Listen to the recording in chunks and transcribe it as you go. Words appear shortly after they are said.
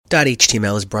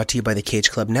HTML is brought to you by the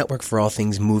Cage Club Network. For all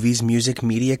things movies, music,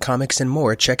 media, comics, and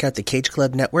more, check out the Cage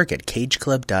Club Network at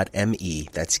cageclub.me.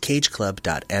 That's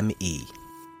cageclub.me.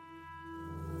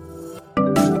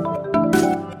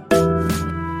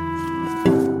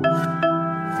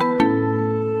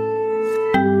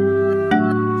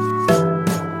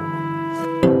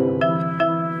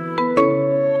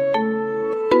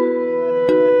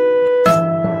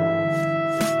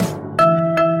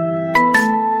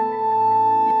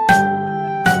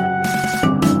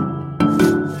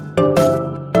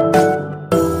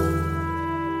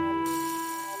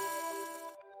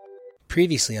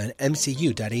 Previously on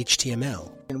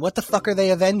MCU.html. And what the fuck are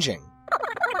they avenging?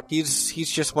 He's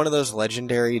just one of those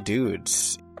legendary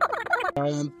dudes.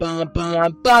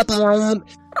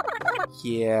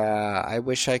 Yeah, I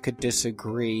wish I could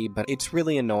disagree, but it's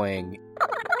really annoying.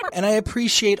 And I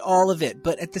appreciate all of it,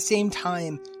 but at the same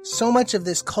time, so much of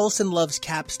this Coulson Loves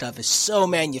Cap stuff is so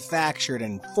manufactured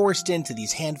and forced into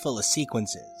these handful of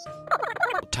sequences.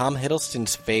 Tom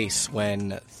Hiddleston's face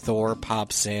when Thor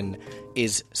pops in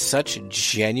is such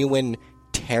genuine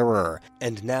terror.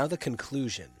 And now the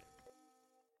conclusion.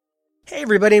 Hey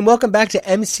everybody, and welcome back to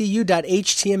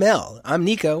MCU.html. I'm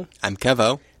Nico. I'm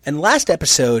Kevo. And last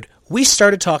episode, we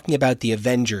started talking about the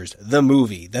Avengers, the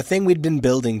movie, the thing we'd been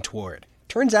building toward.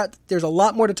 Turns out that there's a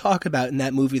lot more to talk about in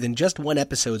that movie than just one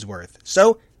episode's worth.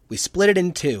 So, we split it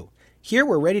in two. Here,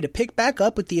 we're ready to pick back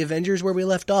up with the Avengers where we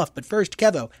left off. But first,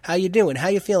 Kevo, how you doing? How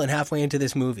you feeling halfway into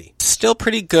this movie? Still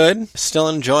pretty good. Still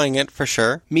enjoying it, for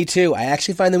sure. Me too. I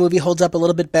actually find the movie holds up a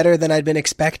little bit better than I'd been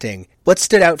expecting. What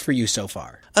stood out for you so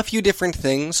far? A few different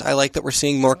things. I like that we're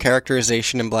seeing more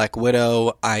characterization in Black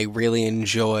Widow. I really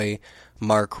enjoy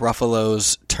Mark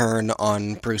Ruffalo's turn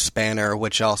on Bruce Banner,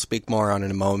 which I'll speak more on in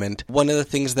a moment. One of the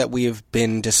things that we've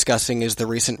been discussing is the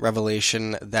recent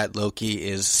revelation that Loki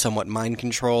is somewhat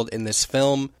mind-controlled in this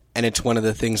film, and it's one of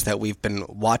the things that we've been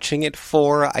watching it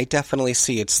for. I definitely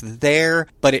see it's there,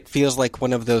 but it feels like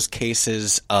one of those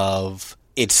cases of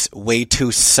it's way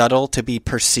too subtle to be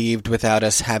perceived without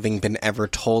us having been ever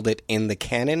told it in the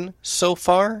canon so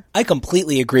far. I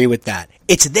completely agree with that.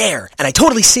 It's there, and I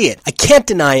totally see it. I can't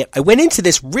deny it. I went into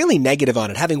this really negative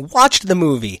on it, having watched the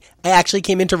movie. I actually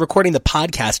came into recording the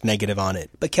podcast negative on it.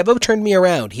 But Kevo turned me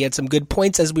around. He had some good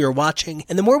points as we were watching,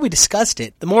 and the more we discussed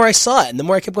it, the more I saw it, and the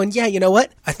more I kept going, yeah, you know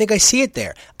what? I think I see it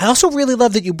there. I also really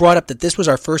love that you brought up that this was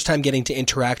our first time getting to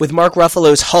interact with Mark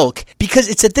Ruffalo's Hulk, because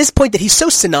it's at this point that he's so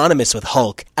synonymous with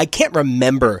Hulk. I can't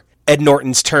remember Ed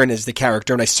Norton's turn as the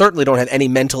character, and I certainly don't have any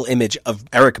mental image of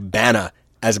Eric Bana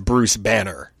as Bruce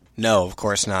Banner. No, of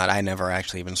course not. I never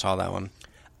actually even saw that one.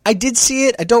 I did see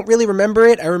it. I don't really remember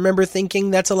it. I remember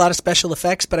thinking that's a lot of special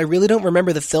effects, but I really don't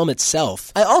remember the film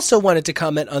itself. I also wanted to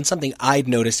comment on something I'd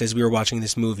noticed as we were watching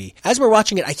this movie. As we're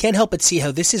watching it, I can't help but see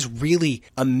how this is really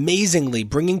amazingly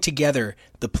bringing together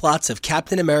the plots of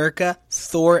Captain America,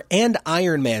 Thor, and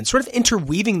Iron Man, sort of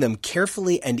interweaving them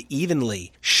carefully and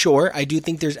evenly. Sure, I do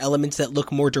think there's elements that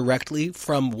look more directly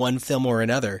from one film or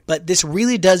another, but this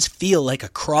really does feel like a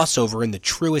crossover in the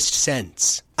truest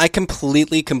sense. I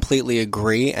completely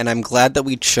agree, and I'm glad that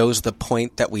we chose the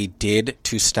point that we did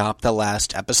to stop the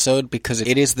last episode, because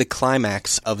it is the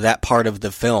climax of that part of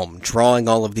the film, drawing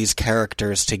all of these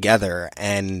characters together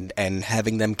and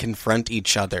having them confront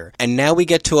each other. And now we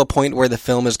get to a point where the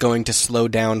film is going to slow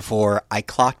down for, I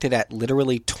clocked it at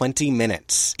literally 20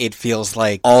 minutes. It feels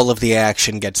like all of the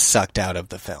action gets sucked out of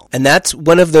the film. And that's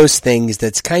one of those things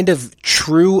that's kind of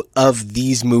true of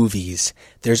these movies.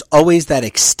 There's always that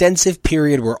extensive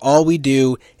period where all we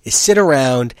do is sit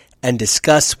around and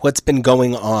discuss what's been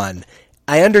going on.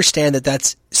 I understand that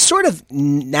that's sort of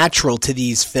natural to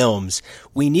these films.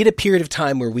 We need a period of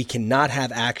time where we cannot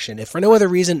have action. If for no other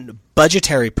reason,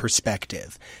 budgetary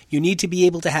perspective. You need to be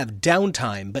able to have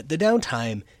downtime, but the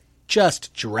downtime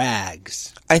just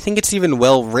drags. I think it's even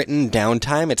well-written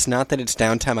downtime. It's not that it's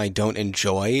downtime I don't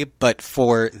enjoy, but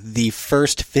for the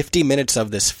first 50 minutes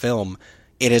of this film,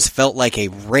 it has felt like a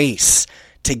race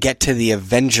to get to the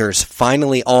Avengers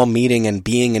finally all meeting and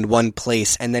being in one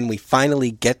place, and then we finally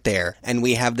get there, and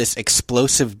we have this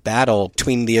explosive battle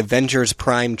between the Avengers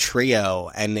Prime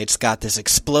trio, and it's got this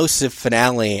explosive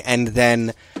finale, and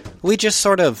then we just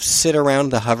sort of sit around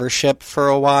the hover ship for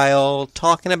a while,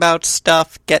 talking about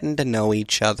stuff, getting to know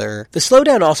each other. The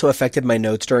slowdown also affected my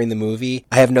notes during the movie.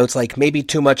 I have notes like, maybe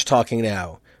too much talking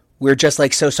now. We're just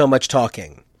like so much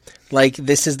talking. Like,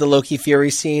 this is the Loki Fury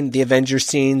scene, the Avengers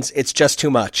scenes, it's just too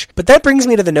much. But that brings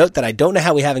me to the note that I don't know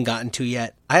how we haven't gotten to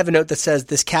yet. I have a note that says,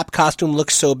 this Cap costume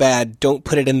looks so bad, don't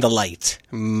put it in the light.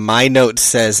 My note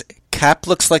says, Cap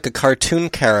looks like a cartoon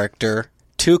character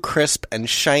too crisp and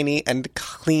shiny and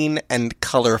clean and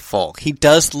colorful. He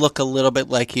does look a little bit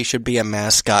like he should be a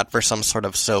mascot for some sort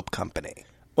of soap company.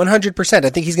 100%. I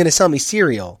think he's going to sell me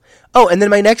cereal. Oh, and then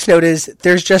my next note is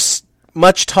there's just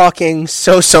much talking,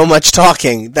 so much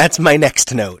talking. That's my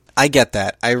next note. I get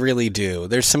that. I really do.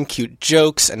 There's some cute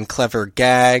jokes and clever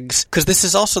gags, because this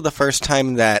is also the first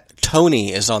time that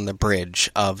Tony is on the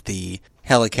bridge of the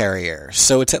helicarrier,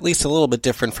 so it's at least a little bit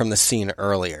different from the scene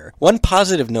earlier. One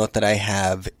positive note that I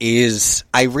have is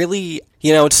I really...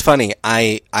 it's funny.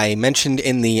 I mentioned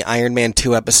in the Iron Man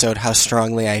 2 episode how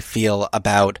strongly I feel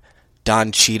about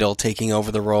Don Cheadle taking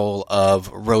over the role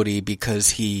of Rhodey because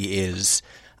he is,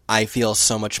 I feel,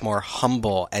 so much more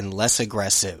humble and less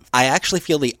aggressive. I actually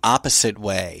feel the opposite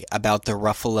way about the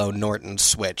Ruffalo-Norton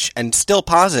switch, and still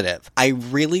positive. I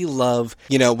really love,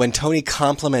 when Tony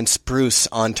compliments Bruce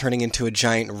on turning into a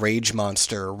giant rage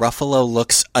monster, Ruffalo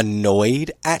looks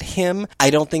annoyed at him.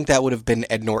 I don't think that would have been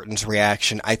Ed Norton's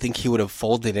reaction. I think he would have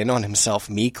folded in on himself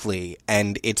meekly,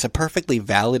 and it's a perfectly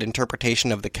valid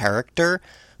interpretation of the character,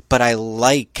 but I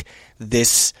like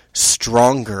this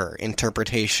stronger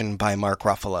interpretation by Mark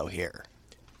Ruffalo here.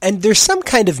 And there's some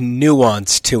kind of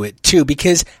nuance to it, too,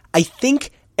 because I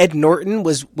think Ed Norton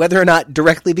was, whether or not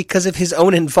directly because of his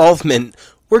own involvement,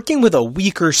 working with a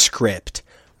weaker script.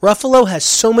 Ruffalo has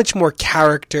so much more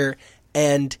character,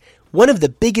 and one of the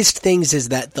biggest things is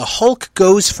that the Hulk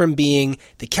goes from being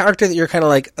the character that you're kind of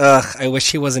like, ugh, I wish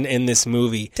he wasn't in this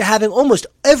movie, to having almost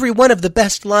every one of the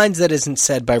best lines that isn't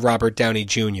said by Robert Downey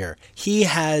Jr. He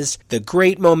has the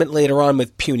great moment later on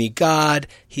with Puny God.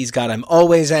 He's got I'm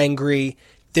Always Angry.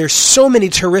 There's so many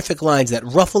terrific lines that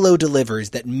Ruffalo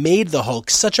delivers that made the Hulk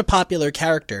such a popular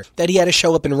character that he had to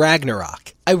show up in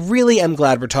Ragnarok. I really am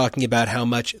glad we're talking about how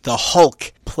much the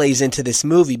Hulk plays into this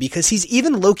movie, because he's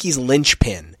even Loki's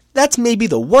linchpin. That's maybe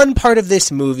the one part of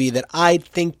this movie that I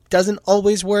think doesn't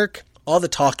always work. All the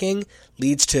talking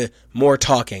leads to more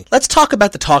talking. Let's talk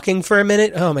about the talking for a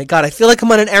minute. Oh my god, I feel like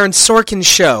I'm on an Aaron Sorkin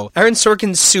show. Aaron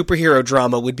Sorkin's superhero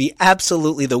drama would be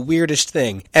absolutely the weirdest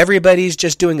thing. Everybody's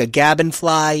just doing a gab and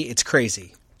fly. It's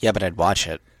crazy. Yeah, but I'd watch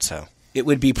it, so. It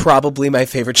would be probably my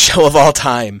favorite show of all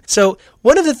time. So,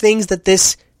 one of the things that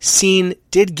this scene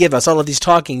did give us, all of these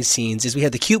talking scenes, is we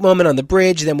had the cute moment on the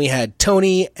bridge, then we had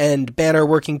Tony and Banner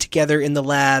working together in the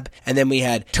lab, and then we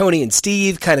had Tony and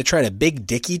Steve kind of trying to big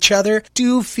dick each other. Do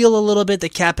you feel a little bit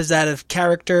that Cap is out of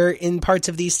character in parts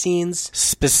of these scenes?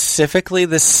 Specifically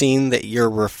the scene that you're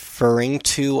referring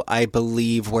to, I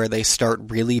believe, where they start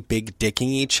really big dicking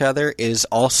each other, is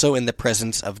also in the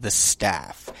presence of the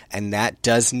staff, and that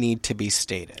does need to be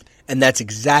stated. And that's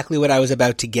exactly what I was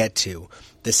about to get to.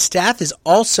 The staff is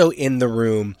also in the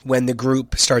room when the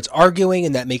group starts arguing,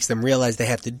 and that makes them realize they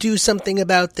have to do something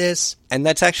about this. And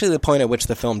that's actually the point at which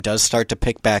the film does start to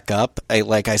pick back up.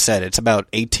 Like I said, it's about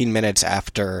 18 minutes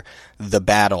after the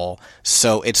battle,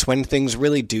 so it's when things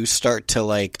really do start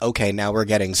to okay, now we're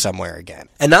getting somewhere again.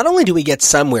 And not only do we get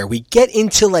somewhere, we get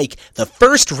into the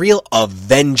first real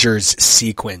Avengers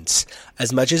sequence.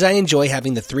 As much as I enjoy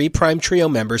having the 3 Prime Trio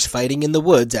members fighting in the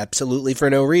woods, absolutely for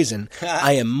no reason,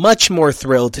 I am much more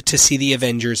thrilled to see the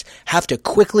Avengers have to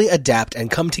quickly adapt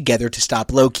and come together to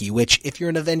stop Loki, which, if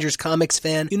you're an Avengers comics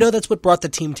fan, you know that's what brought the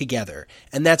team together.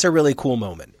 And that's a really cool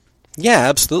moment. Yeah,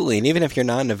 absolutely. And even if you're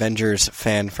not an Avengers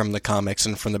fan from the comics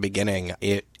and from the beginning,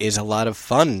 it is a lot of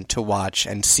fun to watch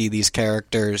and see these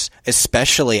characters,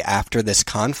 especially after this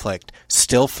conflict,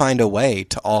 still find a way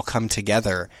to all come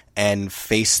together and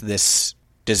face this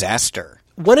disaster.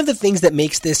 One of the things that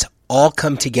makes this all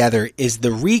come together is the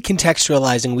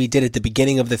recontextualizing we did at the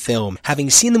beginning of the film.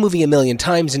 Having seen the movie a million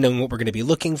times and knowing what we're going to be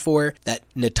looking for, that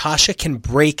Natasha can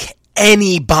break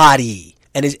anybody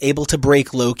and is able to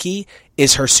break Loki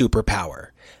is her superpower.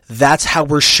 That's how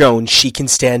we're shown she can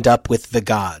stand up with the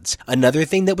gods. Another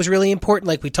thing that was really important,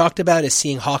 like we talked about, is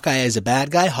seeing Hawkeye as a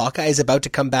bad guy. Hawkeye is about to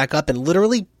come back up and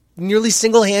literally nearly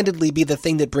single-handedly be the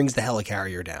thing that brings the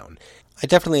helicarrier down. I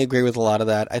definitely agree with a lot of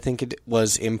that. I think it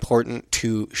was important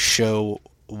to show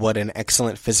what an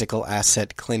excellent physical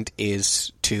asset Clint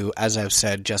is to, as I've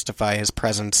said, justify his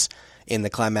presence in the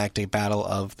climactic battle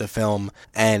of the film.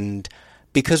 And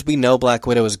because we know Black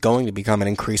Widow is going to become an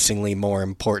increasingly more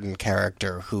important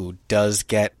character who does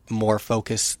get more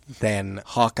focus than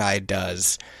Hawkeye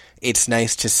does, it's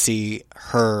nice to see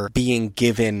her being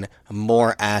given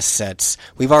more assets.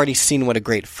 We've already seen what a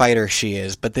great fighter she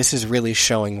is, but this is really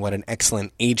showing what an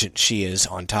excellent agent she is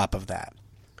on top of that.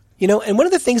 And one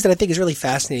of the things that I think is really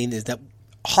fascinating is that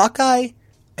Hawkeye,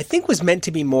 I think, was meant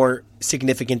to be more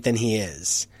significant than he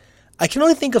is. I can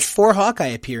only think of 4 Hawkeye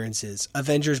appearances: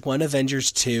 Avengers 1,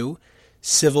 Avengers 2,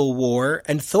 Civil War,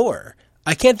 and Thor.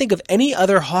 I can't think of any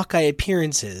other Hawkeye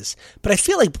appearances, but I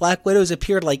feel like Black Widow's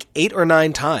appeared like 8 or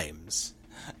 9 times.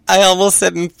 I almost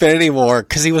said Infinity War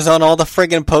because he was on all the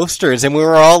friggin' posters and we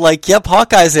were all like, yep,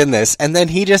 Hawkeye's in this. And then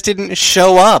he just didn't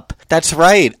show up. That's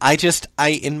right.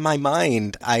 In my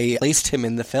mind, I placed him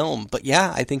in the film. But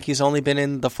yeah, I think he's only been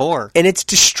in the 4. And it's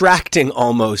distracting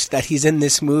almost that he's in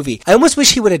this movie. I almost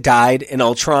wish he would have died in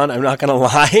Ultron. I'm not going to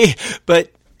lie,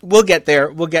 but we'll get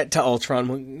there. We'll get to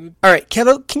Ultron. All right,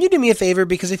 Kevo, can you do me a favor?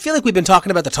 Because I feel like we've been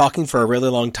talking about the talking for a really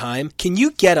long time. Can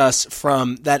you get us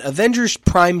from that Avengers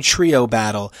Prime Trio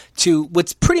battle to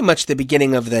what's pretty much the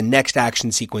beginning of the next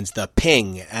action sequence, the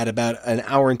ping, at about an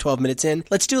hour and 12 minutes in?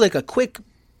 Let's do like a quick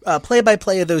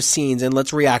play-by-play of those scenes, and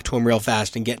let's react to them real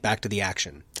fast and get back to the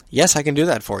action. Yes, I can do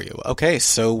that for you. Okay,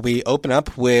 so we open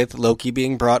up with Loki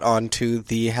being brought onto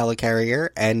the helicarrier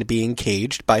and being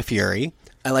caged by Fury.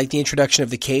 I like the introduction of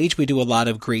the cage. We do a lot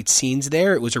of great scenes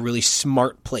there. It was a really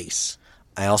smart place.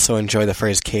 I also enjoy the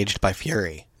phrase caged by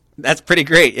Fury. That's pretty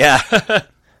great, yeah.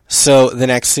 So the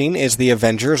next scene is the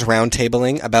Avengers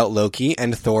roundtabling about Loki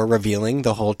and Thor revealing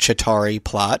the whole Chitauri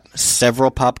plot.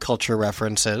 Several pop culture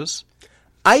references.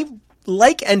 I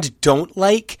like and don't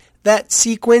like that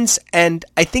sequence, and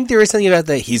I think there is something about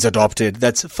the he's adopted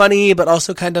that's funny, but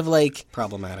also kind of like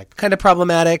problematic.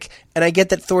 And I get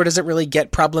that Thor doesn't really get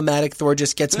problematic. Thor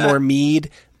just gets more mead,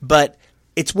 but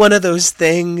it's one of those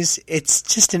things. It's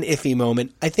just an iffy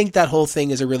moment. I think that whole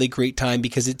thing is a really great time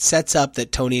because it sets up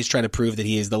that Tony is trying to prove that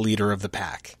he is the leader of the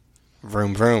pack.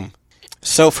 Vroom, vroom.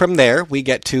 So from there, we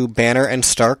get to Banner and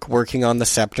Stark working on the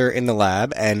scepter in the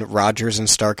lab, and Rogers and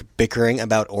Stark bickering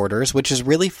about orders, which is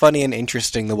really funny and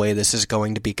interesting the way this is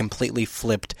going to be completely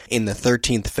flipped in the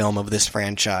 13th film of this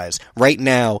franchise. Right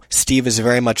now, Steve is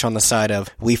very much on the side of,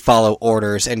 we follow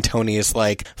orders, and Tony is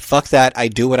like, fuck that, I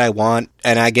do what I want,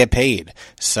 and I get paid.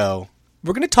 So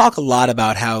we're going to talk a lot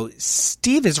about how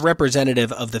Steve is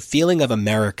representative of the feeling of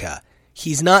America.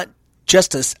 He's not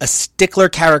just a stickler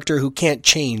character who can't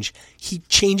change. He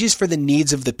changes for the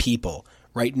needs of the people.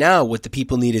 Right now, what the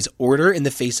people need is order in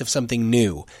the face of something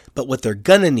new. But what they're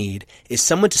gonna need is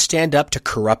someone to stand up to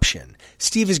corruption.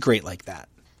 Steve is great like that.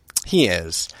 He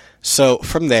is. So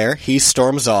from there, he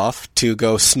storms off to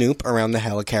go snoop around the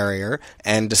helicarrier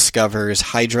and discovers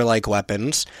Hydra-like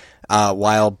weapons.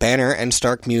 While Banner and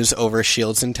Stark muse over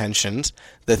S.H.I.E.L.D.'s intentions,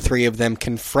 the three of them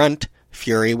confront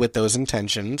Fury with those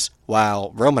intentions,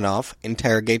 while Romanoff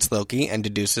interrogates Loki and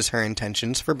deduces her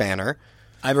intentions for Banner.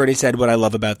 I've already said what I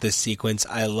love about this sequence.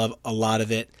 I love a lot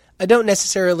of it. I don't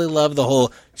necessarily love the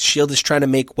whole S.H.I.E.L.D. is trying to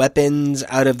make weapons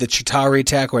out of the Chitauri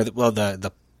tech, or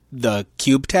the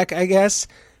cube tech, I guess,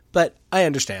 but I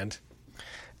understand.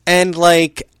 And,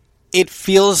 it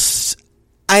feels,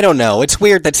 I don't know, it's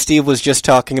weird that Steve was just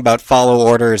talking about follow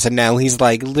orders, and now he's,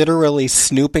 literally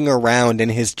snooping around in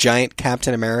his giant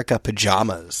Captain America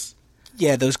pajamas.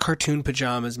 Yeah, those cartoon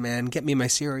pajamas, man. Get me my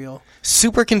cereal.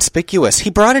 Super conspicuous. He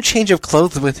brought a change of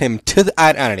clothes with him to the...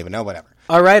 I don't even know, whatever.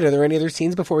 All right, are there any other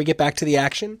scenes before we get back to the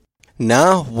action?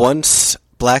 No, once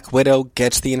Black Widow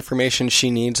gets the information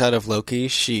she needs out of Loki,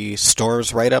 she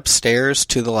storms right upstairs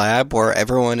to the lab where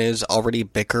everyone is already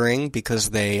bickering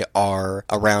because they are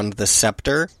around the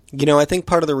scepter. I think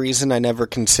part of the reason I never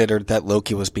considered that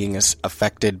Loki was being as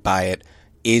affected by it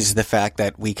is the fact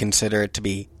that we consider it to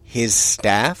be his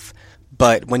staff.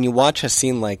 But when you watch a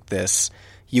scene like this,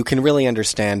 you can really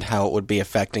understand how it would be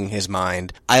affecting his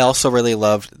mind. I also really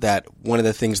loved that one of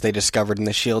the things they discovered in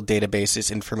the S.H.I.E.L.D. database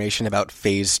is information about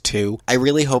Phase 2. I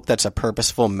really hope that's a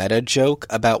purposeful meta joke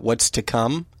about what's to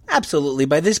come. Absolutely.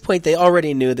 By this point, they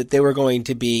already knew that they were going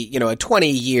to be, a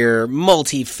 20-year,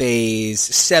 multi-phase,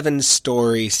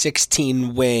 7-story,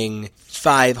 16-wing,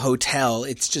 5-hotel.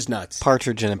 It's just nuts.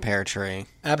 Partridge in a pear tree.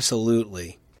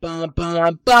 Absolutely. So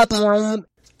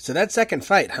that second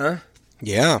fight, huh?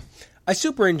 Yeah. I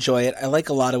super enjoy it. I like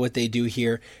a lot of what they do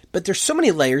here, but there's so many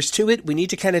layers to it. We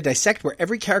need to kind of dissect where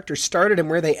every character started and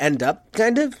where they end up,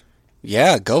 kind of.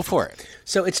 Yeah, go for it.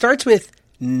 So it starts with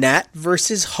Nat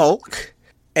versus Hulk,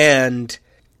 and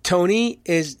Tony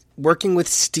is working with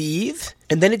Steve,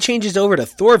 and then it changes over to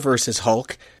Thor versus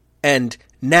Hulk, and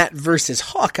Nat versus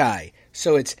Hawkeye.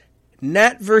 So it's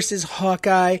Nat versus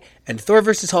Hawkeye, and Thor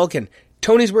versus Hulk, and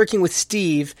Tony's working with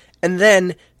Steve, and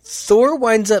then Thor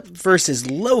winds up versus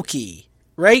Loki,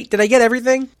 right? Did I get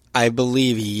everything? I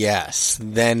believe yes.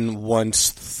 Then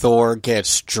once Thor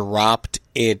gets dropped,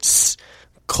 it's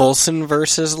Coulson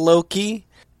versus Loki,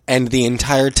 and the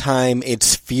entire time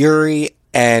it's Fury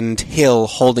and Hill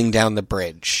holding down the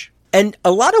bridge. And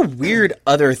a lot of weird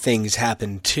other things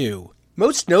happen too.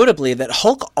 Most notably that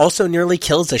Hulk also nearly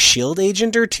kills a S.H.I.E.L.D.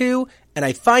 agent or two, And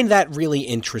I find that really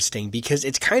interesting because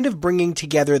it's kind of bringing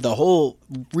together the whole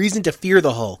reason to fear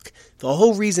the Hulk, the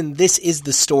whole reason this is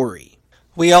the story.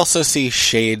 We also see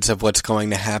shades of what's going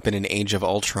to happen in Age of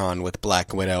Ultron with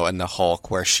Black Widow and the Hulk,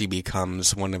 where she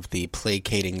becomes one of the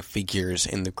placating figures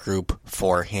in the group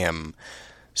for him.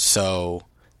 So,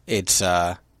 it's,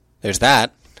 there's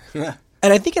that. And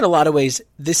I think in a lot of ways,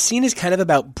 this scene is kind of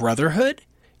about brotherhood.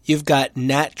 You've got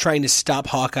Nat trying to stop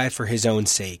Hawkeye for his own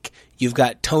sake. You've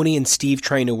got Tony and Steve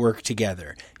trying to work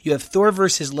together. You have Thor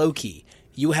versus Loki.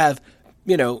 You have,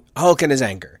 Hulk and his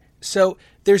anger. So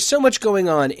there's so much going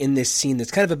on in this scene that's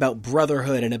kind of about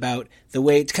brotherhood and about the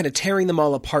way it's kind of tearing them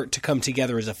all apart to come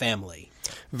together as a family.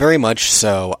 Very much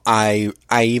so. I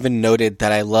even noted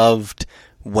that I loved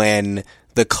when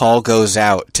the call goes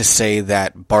out to say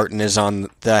that Barton is on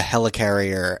the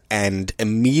helicarrier, and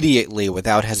immediately,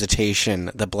 without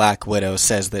hesitation, the Black Widow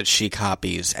says that she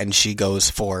copies, and she goes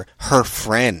for her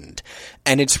friend.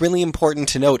 And it's really important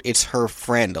to note it's her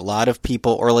friend. A lot of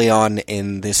people early on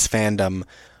in this fandom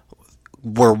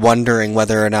were wondering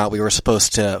whether or not we were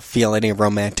supposed to feel any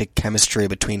romantic chemistry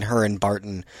between her and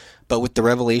Barton. But with the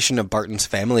revelation of Barton's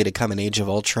family to come in Age of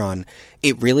Ultron,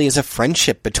 it really is a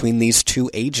friendship between these two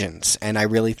agents, and I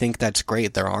really think that's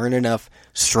great. There aren't enough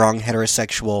strong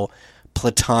heterosexual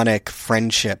platonic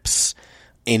friendships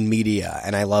in media,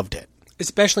 and I loved it.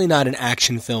 Especially not in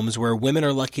action films where women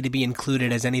are lucky to be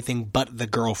included as anything but the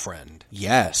girlfriend.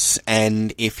 Yes,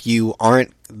 and if you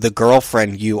aren't the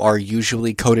girlfriend, you are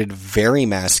usually coded very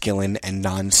masculine and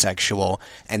non-sexual,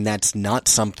 and that's not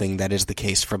something that is the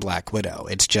case for Black Widow.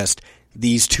 It's just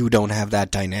these two don't have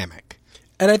that dynamic.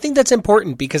 And I think that's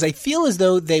important because I feel as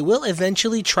though they will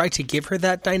eventually try to give her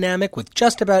that dynamic with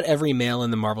just about every male in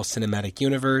the Marvel Cinematic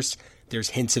Universe. There's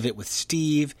hints of it with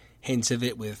Steve, hints of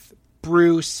it with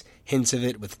Bruce, hints of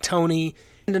it with Tony.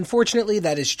 And unfortunately,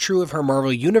 that is true of her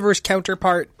Marvel Universe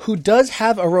counterpart, who does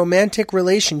have a romantic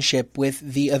relationship with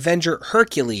the Avenger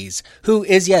Hercules, who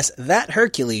is, yes, that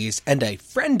Hercules, and a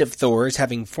friend of Thor's,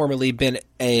 having formerly been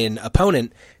an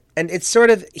opponent. And it's sort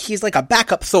of, he's like a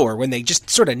backup Thor when they just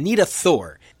sort of need a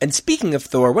Thor. And speaking of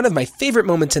Thor, one of my favorite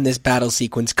moments in this battle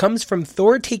sequence comes from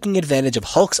Thor taking advantage of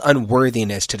Hulk's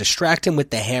unworthiness to distract him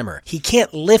with the hammer. He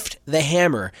can't lift the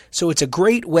hammer, so it's a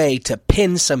great way to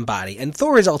pin somebody. And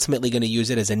Thor is ultimately going to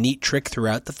use it as a neat trick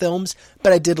throughout the films,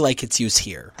 but I did like its use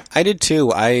here. I did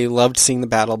too. I loved seeing the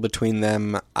battle between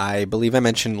them. I believe I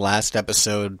mentioned last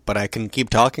episode, but I can keep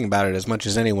talking about it as much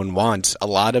as anyone wants. A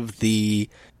lot of the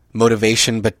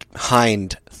motivation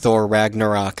behind Thor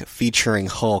Ragnarok featuring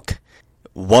Hulk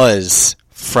was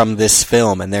from this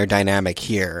film and their dynamic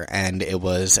here, and it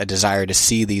was a desire to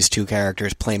see these two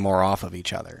characters play more off of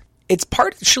each other. It's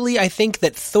partially, I think,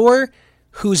 that Thor,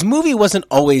 whose movie wasn't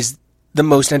always the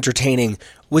most entertaining,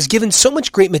 was given so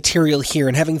much great material here,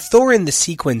 and having Thor in the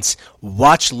sequence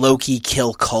watch Loki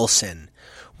kill Coulson.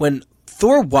 When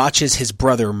Thor watches his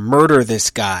brother murder this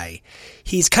guy,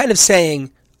 he's kind of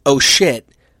saying, oh shit,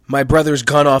 my brother's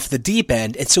gone off the deep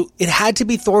end. And so it had to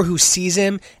be Thor who sees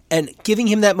him, and giving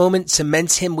him that moment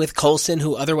cements him with Coulson,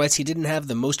 who otherwise he didn't have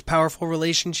the most powerful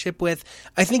relationship with.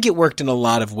 I think it worked in a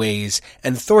lot of ways,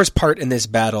 and Thor's part in this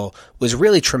battle was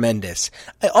really tremendous.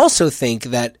 I also think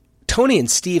that Tony and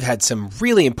Steve had some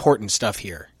really important stuff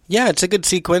here. Yeah, it's a good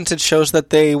sequence. It shows that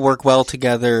they work well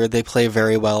together. They play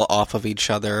very well off of each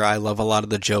other. I love a lot of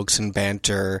the jokes and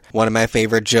banter. One of my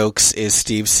favorite jokes is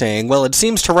Steve saying, well, it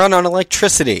seems to run on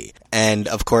electricity. And,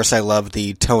 of course, I love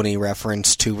the Tony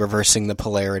reference to reversing the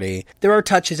polarity. There are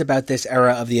touches about this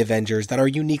era of the Avengers that are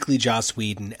uniquely Joss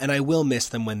Whedon, and I will miss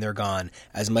them when they're gone.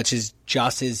 As much as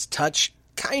Joss's touch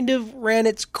kind of ran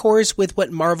its course with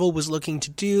what Marvel was looking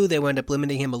to do, they wound up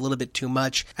limiting him a little bit too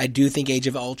much. I do think Age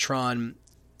of Ultron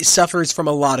suffers from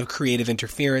a lot of creative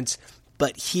interference,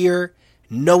 but here,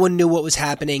 no one knew what was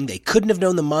happening. They couldn't have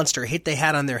known the monster hit they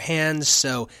had on their hands,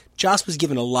 so Joss was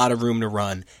given a lot of room to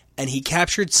run, and he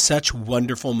captured such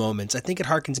wonderful moments. I think it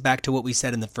harkens back to what we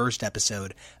said in the first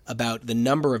episode about the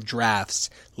number of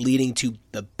drafts leading to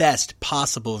the best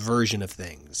possible version of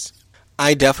things.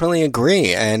 I definitely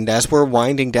agree, and as we're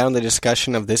winding down the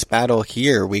discussion of this battle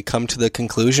here, we come to the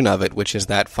conclusion of it, which is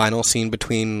that final scene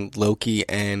between Loki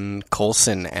and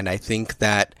Coulson, and I think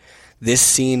that this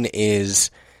scene is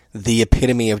the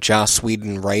epitome of Joss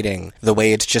Whedon writing, the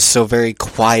way it's just so very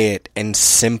quiet and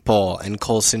simple, and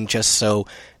Coulson just so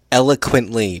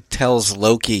eloquently tells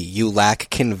Loki, you lack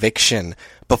conviction,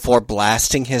 before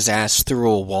blasting his ass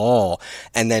through a wall,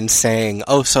 and then saying,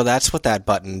 oh, so that's what that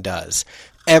button does.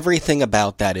 Everything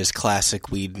about that is classic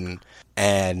Whedon,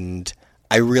 and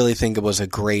I really think it was a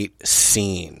great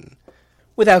scene.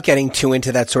 Without getting too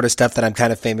into that sort of stuff that I'm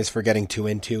kind of famous for getting too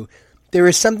into, there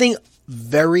is something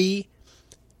very...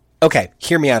 Okay,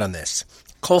 hear me out on this.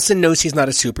 Coulson knows he's not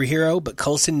a superhero, but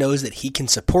Coulson knows that he can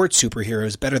support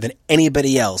superheroes better than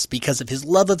anybody else because of his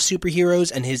love of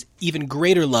superheroes and his even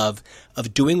greater love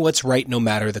of doing what's right no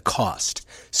matter the cost.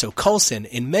 So Coulson,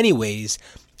 in many ways,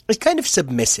 is kind of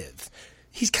submissive.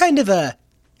 He's kind of a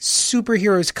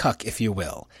superhero's cuck, if you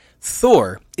will.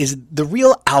 Thor is the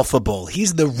real alpha bull.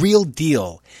 He's the real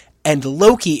deal. And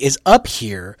Loki is up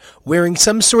here wearing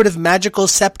some sort of magical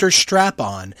scepter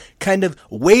strap-on, kind of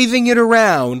waving it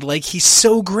around like he's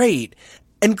so great.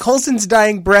 And Coulson's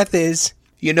dying breath is,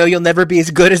 you know, you'll never be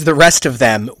as good as the rest of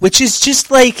them, which is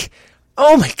just like,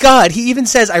 oh my god. He even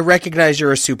says, I recognize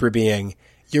you're a super being.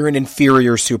 You're an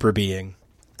inferior super being.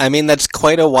 I mean, that's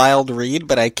quite a wild read,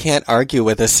 but I can't argue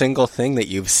with a single thing that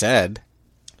you've said.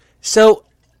 So,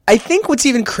 I think what's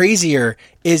even crazier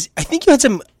is, I think you had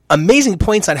some amazing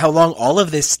points on how long all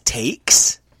of this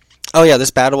takes. Oh yeah,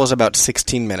 this battle was about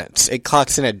 16 minutes. It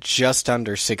clocks in at just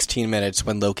under 16 minutes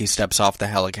when Loki steps off the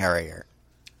helicarrier.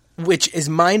 Which is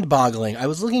mind-boggling. I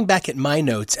was looking back at my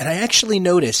notes, and I actually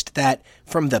noticed that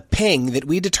from the ping that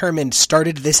we determined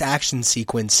started this action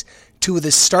sequence to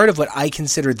the start of what I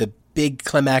consider the big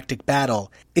climactic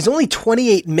battle is only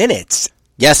 28 minutes.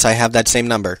 Yes, I have that same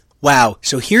number. Wow,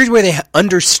 so here's where they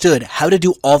understood how to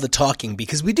do all the talking,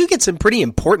 because we do get some pretty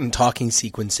important talking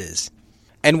sequences.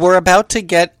 And we're about to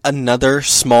get another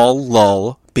small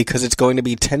lull, because it's going to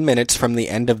be 10 minutes from the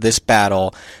end of this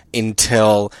battle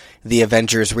until the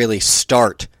Avengers really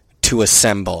start to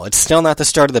assemble. It's still not the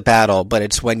start of the battle, but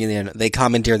it's when they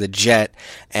commandeer the jet,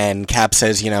 and Cap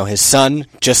says, his son,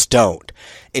 just don't.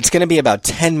 It's going to be about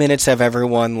 10 minutes of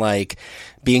everyone,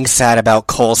 being sad about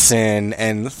Coulson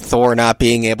and Thor not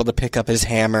being able to pick up his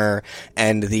hammer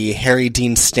and the Harry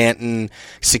Dean Stanton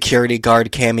security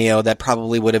guard cameo that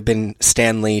probably would have been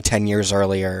Stan Lee 10 years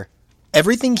earlier.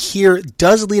 Everything here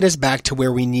does lead us back to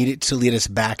where we need it to lead us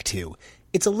back to.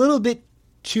 It's a little bit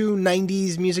too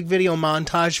 90s music video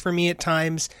montage for me at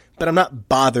times, but I'm not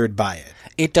bothered by it.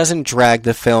 It doesn't drag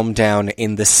the film down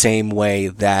in the same way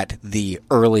that the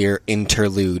earlier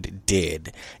interlude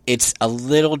did. It's a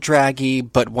little draggy,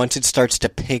 but once it starts to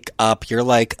pick up, you're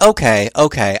like, okay,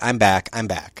 I'm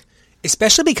back.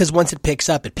 Especially because once it picks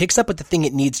up with the thing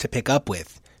it needs to pick up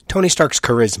with. Tony Stark's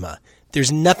charisma.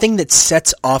 There's nothing that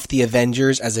sets off the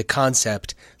Avengers as a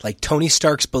concept like Tony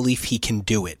Stark's belief he can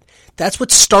do it. That's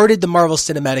what started the Marvel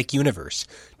Cinematic Universe.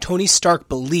 Tony Stark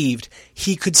believed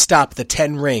he could stop the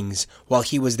Ten Rings while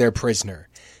he was their prisoner.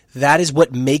 That is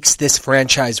what makes this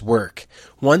franchise work.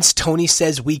 Once Tony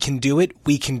says we can do it,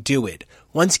 we can do it.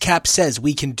 Once Cap says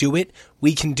we can do it,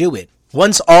 we can do it.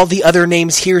 Once all the other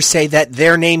names here say that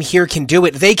their name here can do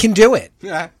it, they can do it.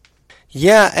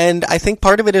 Yeah, and I think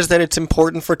part of it is that it's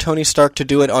important for Tony Stark to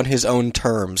do it on his own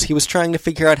terms. He was trying to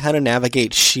figure out how to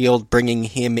navigate S.H.I.E.L.D. bringing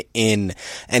him in.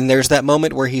 And there's that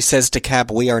moment where he says to Cap,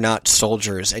 we are not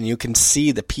soldiers. And you can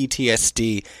see the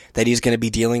PTSD that he's going to be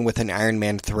dealing with in Iron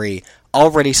Man 3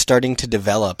 already starting to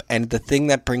develop. And the thing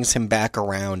that brings him back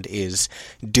around is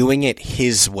doing it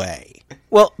his way.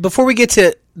 Well, before we get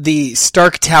to the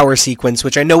Stark Tower sequence,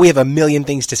 which I know we have a million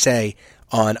things to say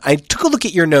on, I took a look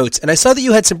at your notes, and I saw that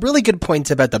you had some really good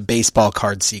points about the baseball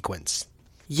card sequence.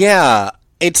 Yeah,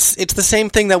 it's the same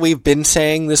thing that we've been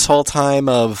saying this whole time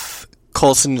of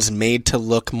Coulson's made to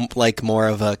look like more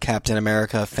of a Captain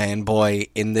America fanboy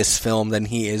in this film than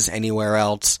he is anywhere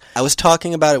else. I was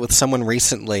talking about it with someone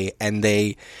recently, and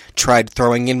they tried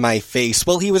throwing in my face,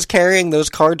 well, he was carrying those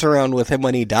cards around with him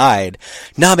when he died.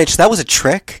 Nah, bitch, that was a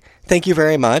trick. Thank you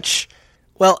very much.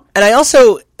 Well, and I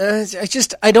also,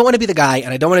 I don't want to be the guy,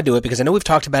 and I don't want to do it because I know we've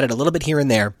talked about it a little bit here and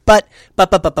there, but.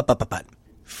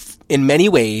 In many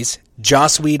ways,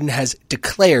 Joss Whedon has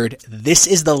declared this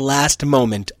is the last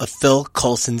moment of Phil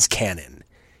Coulson's canon.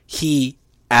 He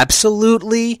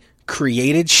absolutely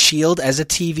created S.H.I.E.L.D. as a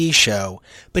TV show,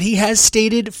 but he has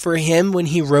stated for him when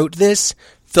he wrote this,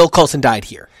 Phil Coulson died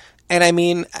here. And I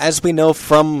mean, as we know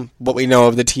from what we know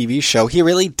of the TV show, he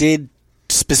really did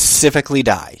specifically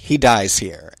die. He dies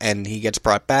here, and he gets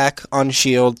brought back on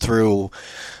S.H.I.E.L.D. through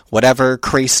whatever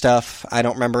Kree stuff. I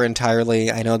don't remember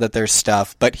entirely. I know that there's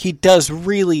stuff, but he does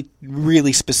really,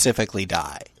 really specifically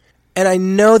die. And I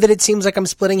know that it seems like I'm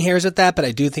splitting hairs with that, but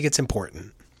I do think it's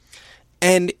important.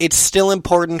 And it's still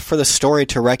important for the story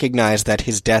to recognize that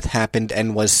his death happened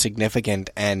and was significant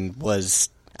and was,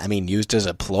 used as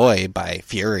a ploy by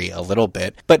Fury a little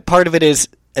bit. But part of it is,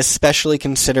 especially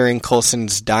considering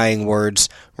Coulson's dying words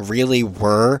really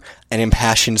were an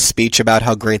impassioned speech about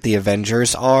how great the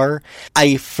Avengers are,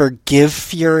 I forgive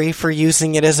Fury for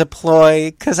using it as a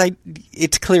ploy, because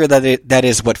it's clear that that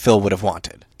is what Phil would have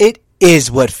wanted. It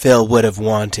is what Phil would have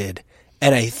wanted.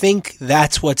 And I think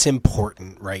that's what's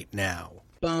important right now.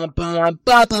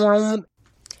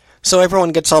 So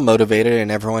everyone gets all motivated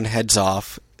and everyone heads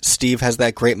off. Steve has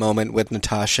that great moment with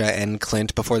Natasha and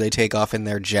Clint before they take off in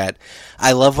their jet.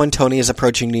 I love when Tony is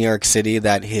approaching New York City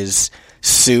that his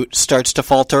suit starts to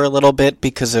falter a little bit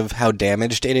because of how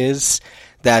damaged it is.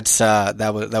 That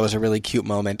was a really cute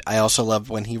moment. I also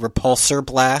love when he repulsor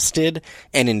blasted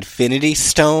an Infinity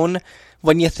Stone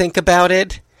when you think about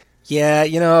it. Yeah,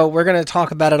 we're going to talk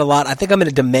about it a lot. I think I'm going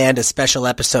to demand a special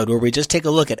episode where we just take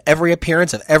a look at every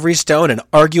appearance of every stone and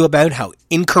argue about how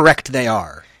incorrect they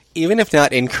are. Even if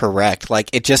not incorrect,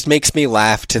 it just makes me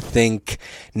laugh to think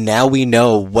now we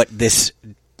know what this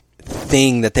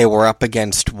thing that they were up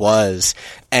against was.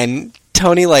 And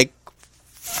Tony,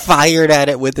 fired at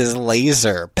it with his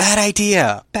laser. Bad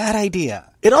idea.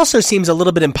 It also seems a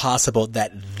little bit impossible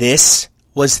that this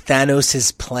was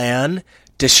Thanos' plan.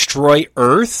 Destroy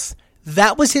Earth?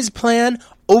 That was his plan?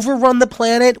 Overrun the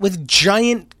planet with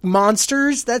giant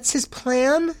monsters? That's his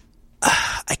plan?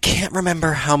 I can't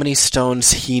remember how many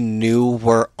stones he knew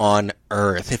were on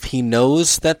Earth. If he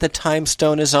knows that the Time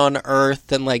Stone is on Earth,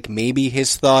 then maybe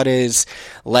his thought is,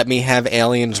 let me have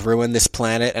aliens ruin this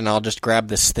planet and I'll just grab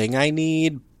this thing I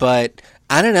need. But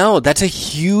I don't know. That's a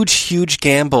huge, huge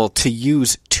gamble to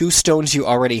use 2 stones you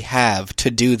already have to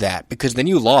do that, because then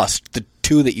you lost the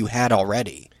 2 that you had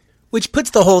already. Which puts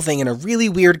the whole thing in a really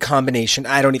weird combination.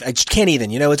 I just can't even,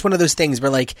 it's one of those things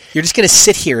where you're just going to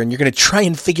sit here and you're going to try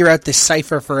and figure out this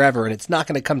cipher forever and it's not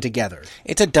going to come together.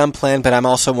 It's a dumb plan, but I'm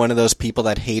also one of those people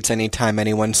that hates anytime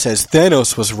anyone says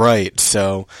Thanos was right.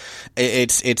 So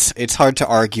it's hard to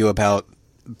argue about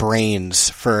brains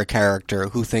for a character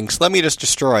who thinks, let me just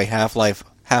destroy half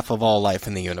of all life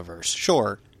in the universe.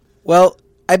 Sure. Well,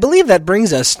 I believe that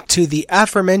brings us to the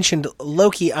aforementioned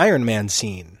Loki Iron Man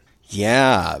scene.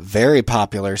 Yeah, very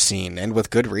popular scene, and with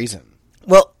good reason.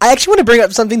 Well, I actually want to bring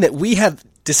up something that we have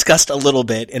discussed a little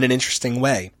bit in an interesting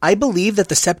way. I believe that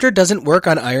the scepter doesn't work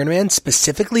on Iron Man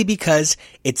specifically because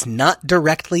it's not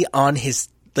directly on his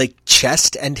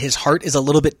chest, and his heart is a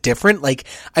little bit different.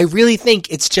 I really think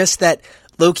it's just that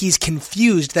Loki's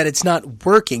confused that it's not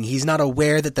working. He's not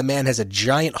aware that the man has a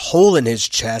giant hole in his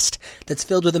chest that's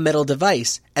filled with a metal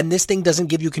device, and this thing doesn't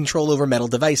give you control over metal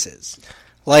devices.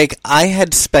 I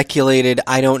had speculated,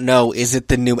 I don't know, is it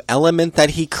the new element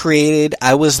that he created?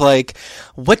 I was like,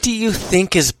 what do you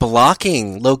think is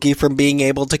blocking Loki from being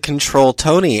able to control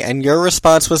Tony? And your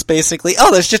response was basically,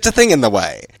 oh, there's just a thing in the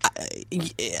way.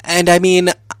 And I mean,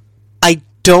 I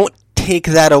don't take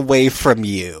that away from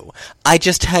you. I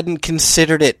just hadn't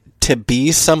considered it to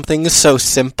be something so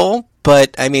simple.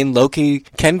 But, I mean, Loki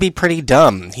can be pretty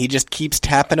dumb. He just keeps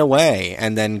tapping away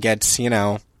and then gets,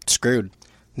 screwed.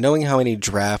 Knowing how many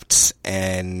drafts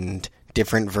and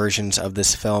different versions of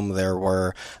this film there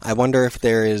were, I wonder if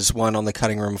there is one on the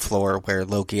cutting room floor where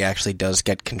Loki actually does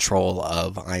get control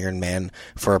of Iron Man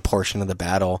for a portion of the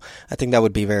battle. I think that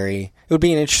would be it would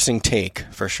be an interesting take,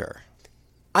 for sure.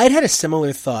 I'd had a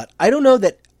similar thought. I don't know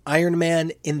that Iron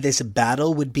Man in this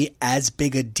battle would be as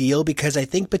big a deal, because I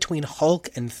think between Hulk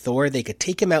and Thor, they could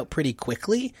take him out pretty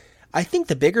quickly. I think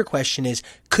the bigger question is,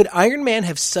 could Iron Man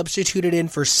have substituted in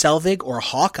for Selvig or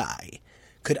Hawkeye?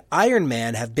 Could Iron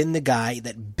Man have been the guy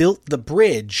that built the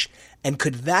bridge, and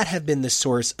could that have been the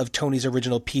source of Tony's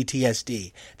original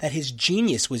PTSD? That his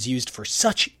genius was used for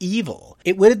such evil.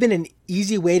 It would have been an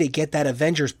easy way to get that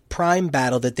Avengers Prime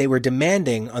battle that they were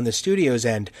demanding on the studio's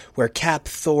end, where Cap,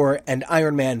 Thor, and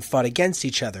Iron Man fought against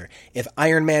each other. If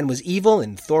Iron Man was evil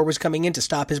and Thor was coming in to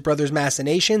stop his brother's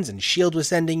machinations, and S.H.I.E.L.D. was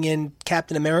sending in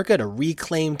Captain America to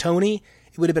reclaim Tony,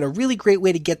 it would have been a really great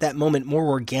way to get that moment more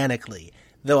organically.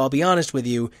 Though I'll be honest with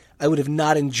you, I would have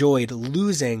not enjoyed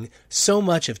losing so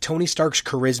much of Tony Stark's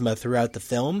charisma throughout the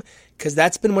film, because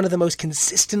that's been one of the most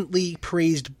consistently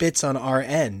praised bits on our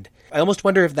end. I almost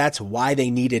wonder if that's why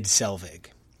they needed Selvig.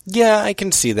 Yeah, I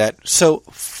can see that. So,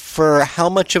 for how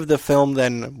much of the film,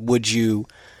 then, would you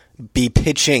be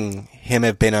pitching him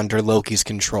have been under Loki's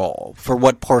control? For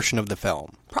what portion of the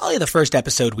film? Probably the first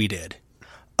episode we did.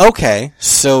 Okay,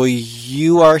 so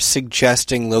you are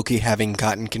suggesting Loki having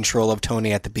gotten control of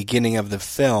Tony at the beginning of the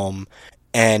film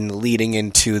and leading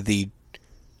into the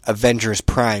Avengers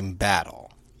Prime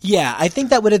battle. Yeah, I think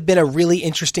that would have been a really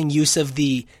interesting use of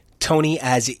the Tony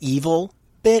as evil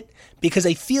bit, because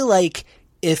I feel like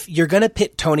if you're going to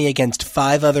pit Tony against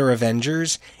 5 other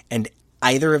Avengers and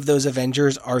either of those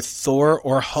Avengers are Thor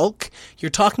or Hulk,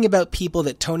 you're talking about people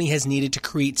that Tony has needed to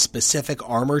create specific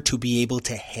armor to be able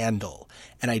to handle.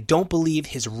 And I don't believe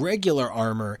his regular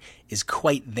armor is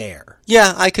quite there.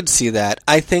 Yeah, I could see that.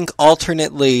 I think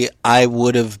alternately, I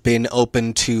would have been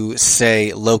open to,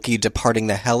 say, Loki departing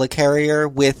the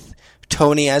helicarrier with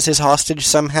Tony as his hostage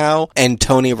somehow, and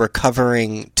Tony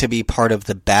recovering to be part of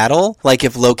the battle. Like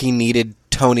if Loki needed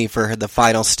Tony for the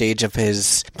final stage of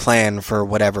his plan for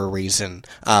whatever reason.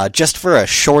 Just for a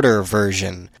shorter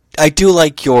version. I do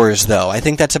like yours, though. I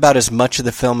think that's about as much of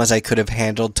the film as I could have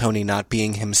handled Tony not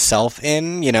being himself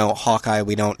in. You know, Hawkeye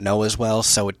we don't know as well,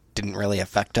 so it didn't really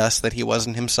affect us that he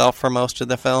wasn't himself for most of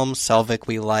the film. Selvig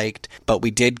we liked, but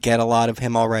we did get a lot of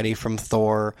him already from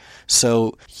Thor.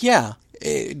 So, yeah,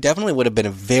 it definitely would have been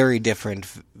a very different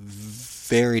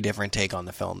take on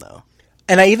the film, though.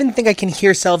 And I even think I can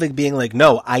hear Selvig being like,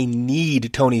 no, I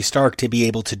need Tony Stark to be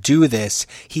able to do this.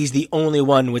 He's the only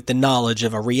one with the knowledge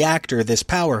of a reactor this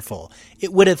powerful.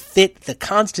 It would have fit the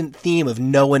constant theme of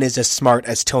no one is as smart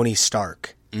as Tony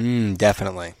Stark.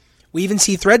 Definitely. We even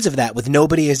see threads of that with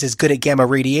nobody is as good at gamma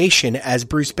radiation as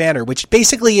Bruce Banner, which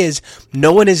basically is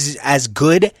no one is as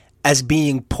good as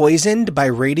being poisoned by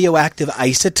radioactive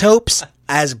isotopes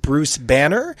as Bruce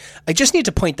Banner. I just need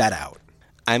to point that out.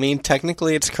 I mean,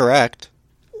 technically it's correct.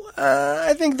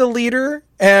 I think the Leader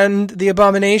and the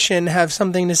Abomination have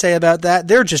something to say about that.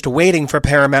 They're just waiting for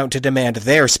Paramount to demand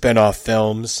their spin-off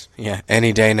films. Yeah,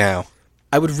 any day now.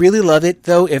 I would really love it,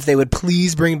 though, if they would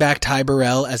please bring back Ty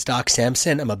Burrell as Doc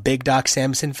Samson. I'm a big Doc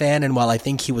Samson fan, and while I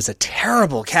think he was a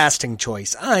terrible casting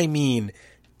choice, I mean,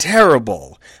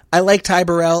 terrible, I like Ty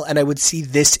Burrell, and I would see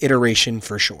this iteration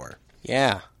for sure.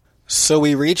 Yeah. So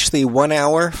we reach the 1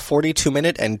 hour,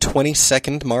 42-minute, and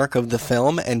 20-second mark of the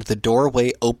film, and the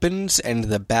doorway opens, and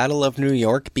the Battle of New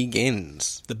York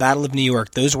begins. The Battle of New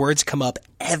York, those words come up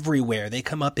everywhere. They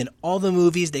come up in all the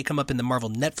movies, they come up in the Marvel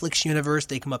Netflix universe,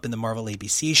 they come up in the Marvel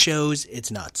ABC shows.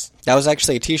 It's nuts. That was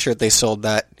actually a t-shirt they sold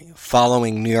that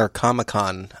following New York Comic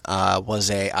Con was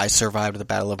a I Survived the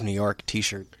Battle of New York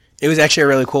t-shirt. It was actually a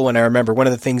really cool one. I remember one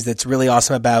of the things that's really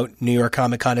awesome about New York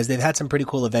Comic Con is they've had some pretty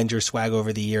cool Avengers swag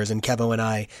over the years, and Kevo and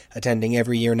I attending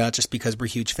every year, not just because we're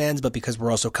huge fans, but because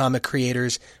we're also comic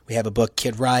creators. We have a book,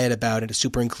 Kid Riot, about a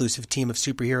super inclusive team of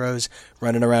superheroes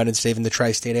running around and saving the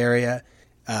tri-state area.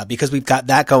 Because we've got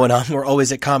that going on, we're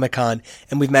always at Comic Con,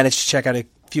 and we've managed to check out a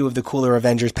few of the cooler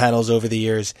Avengers panels over the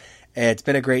years. It's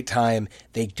been a great time.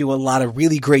 They do a lot of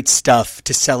really great stuff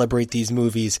to celebrate these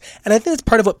movies. And I think that's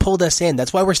part of what pulled us in.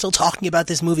 That's why we're still talking about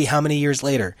this movie how many years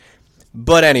later.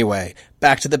 But anyway,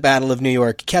 back to the Battle of New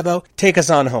York. Kevo, take us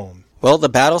on home. Well, the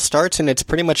battle starts, and it's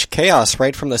pretty much chaos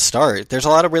right from the start. There's a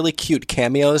lot of really cute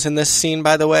cameos in this scene,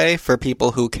 by the way, for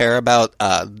people who care about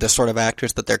the sort of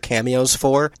actors that they're cameos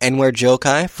for. And where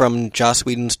Jokai from Joss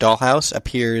Whedon's Dollhouse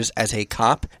appears as a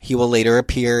cop, he will later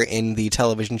appear in the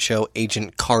television show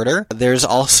Agent Carter. There's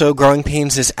also growing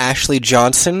pains as Ashley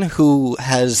Johnson, who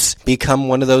has become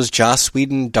one of those Joss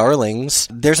Whedon darlings.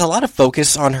 There's a lot of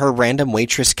focus on her random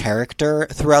waitress character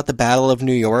throughout the Battle of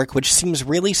New York, which seems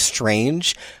really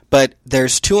strange. But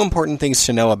there's two important things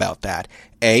to know about that.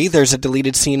 A, there's a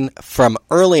deleted scene from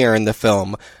earlier in the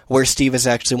film where Steve is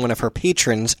actually one of her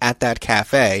patrons at that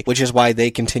cafe, which is why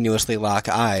they continuously lock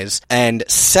eyes. And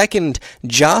second,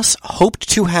 Joss hoped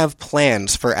to have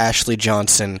plans for Ashley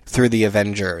Johnson through the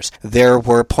Avengers. There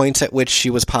were points at which she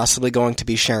was possibly going to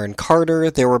be Sharon Carter.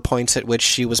 There were points at which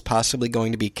she was possibly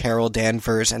going to be Carol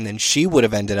Danvers, and then she would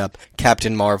have ended up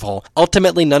Captain Marvel.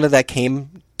 Ultimately, none of that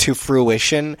came to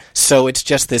fruition, so it's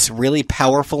just this really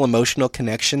powerful emotional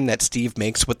connection that Steve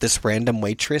makes with this random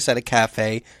waitress at a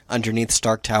cafe underneath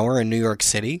Stark Tower in New York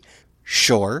City.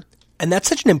 Sure. And that's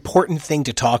such an important thing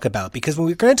to talk about, because when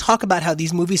we're going to talk about how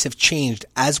these movies have changed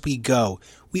as we go,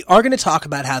 we are going to talk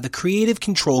about how the creative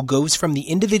control goes from the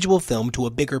individual film to a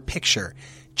bigger picture.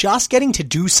 Joss getting to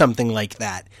do something like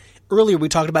that. Earlier we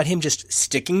talked about him just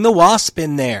sticking the Wasp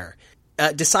in there,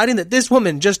 deciding that this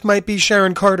woman just might be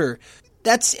Sharon Carter.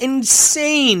 That's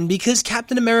insane, because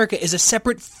Captain America is a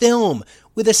separate film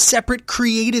with a separate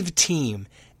creative team.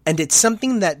 And it's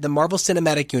something that the Marvel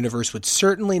Cinematic Universe would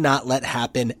certainly not let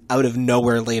happen out of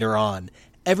nowhere later on.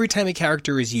 Every time a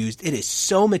character is used, it is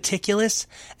so meticulous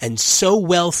and so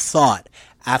well thought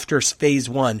after Phase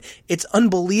 1. It's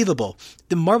unbelievable.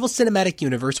 The Marvel Cinematic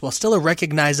Universe, while still a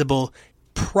recognizable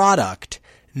product,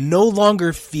 no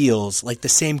longer feels like the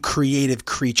same creative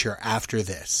creature after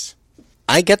this.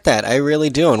 I get that. I really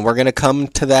do. And we're going to come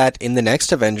to that in the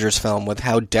next Avengers film with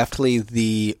how deftly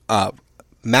the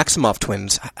Maximoff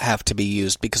twins have to be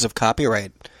used because of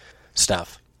copyright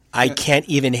stuff. I can't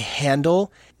even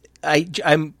handle I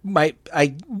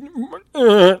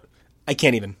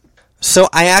can't even. So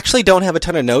I actually don't have a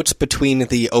ton of notes between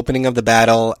the opening of the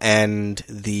battle and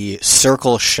the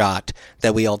circle shot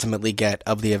that we ultimately get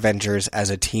of the Avengers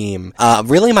as a team.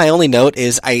 Really my only note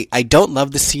is I don't love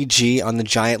the CG on the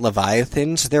giant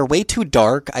Leviathans. They're way too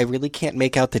dark. I really can't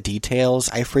make out the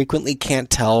details. I frequently can't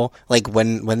tell, like,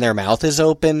 when their mouth is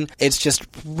open. It's just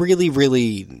really,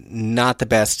 really not the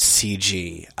best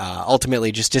CG.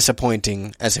 Ultimately just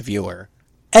disappointing as a viewer.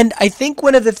 And I think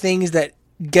one of the things that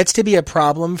gets to be a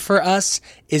problem for us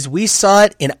is we saw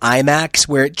it in IMAX,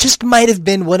 where it just might have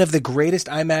been one of the greatest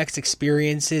IMAX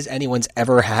experiences anyone's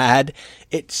ever had.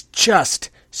 It's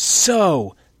just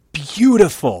so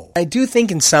beautiful. I do think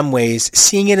in some ways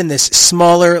seeing it in this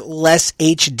smaller, less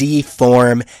HD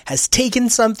form has taken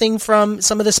something from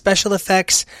some of the special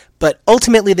effects, but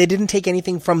ultimately they didn't take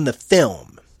anything from the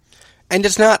film. And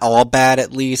it's not all bad,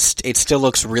 at least. It still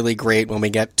looks really great when we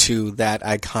get to that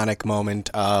iconic moment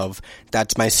of,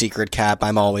 that's my secret Cap,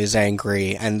 I'm always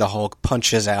angry, and the Hulk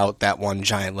punches out that one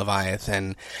giant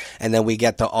Leviathan, and then we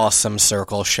get the awesome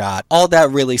circle shot. All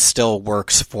that really still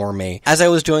works for me. As I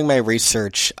was doing my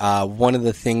research, one of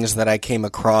the things that I came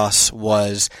across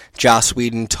was Joss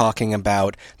Whedon talking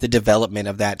about the development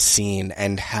of that scene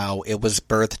and how it was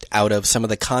birthed out of some of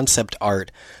the concept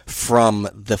art from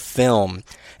the film.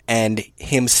 And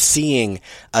him seeing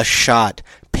a shot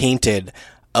painted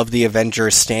of the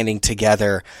Avengers standing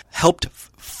together helped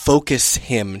focus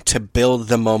him to build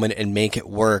the moment and make it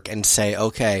work and say,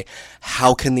 okay,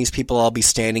 how can these people all be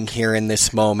standing here in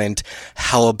this moment?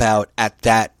 How about at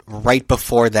that, right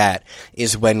before that,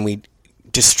 is when we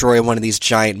destroy one of these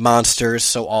giant monsters,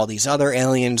 so all these other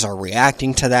aliens are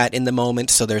reacting to that in the moment,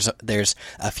 so there's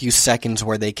a few seconds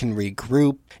where they can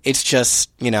regroup. It's just,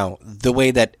 the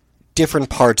way that different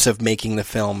parts of making the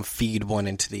film feed one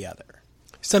into the other.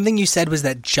 Something you said was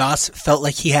that Joss felt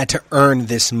like he had to earn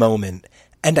this moment,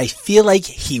 and I feel like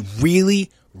he really,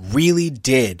 really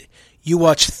did. You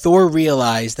watch Thor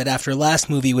realize that after last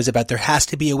movie was about there has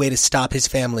to be a way to stop his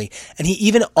family, and he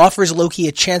even offers Loki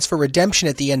a chance for redemption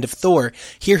at the end of Thor.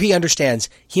 Here he understands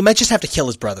he might just have to kill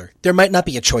his brother. There might not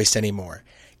be a choice anymore.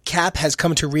 Cap has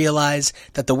come to realize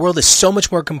that the world is so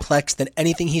much more complex than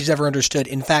anything he's ever understood.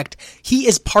 In fact, he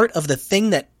is part of the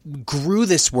thing that grew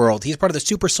this world. He's part of the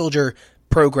super soldier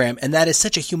program, and that is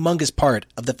such a humongous part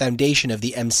of the foundation of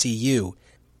the MCU.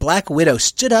 Black Widow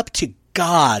stood up to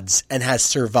gods and has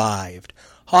survived.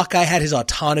 Hawkeye had his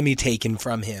autonomy taken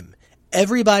from him.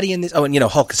 Everybody in this,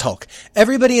 Hulk is Hulk.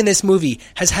 Everybody in this movie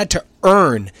has had to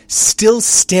earn still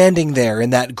standing there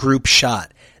in that group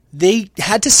shot. They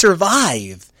had to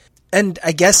survive. And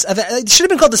I guess it should have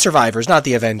been called the Survivors, not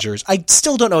the Avengers. I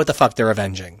still don't know what the fuck they're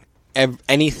avenging.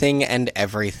 Anything and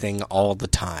everything all the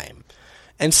time.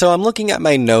 And so I'm looking at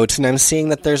my notes, and I'm seeing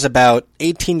that there's about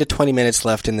 18 to 20 minutes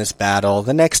left in this battle.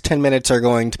 The next 10 minutes are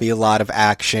going to be a lot of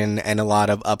action and a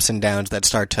lot of ups and downs that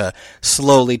start to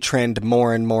slowly trend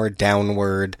more and more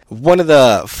downward. One of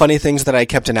the funny things that I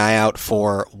kept an eye out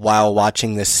for while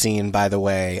watching this scene, by the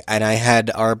way, and I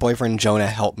had our boyfriend Jonah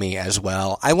help me as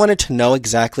well, I wanted to know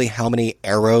exactly how many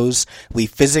arrows we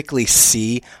physically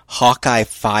see Hawkeye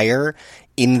fire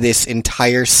in this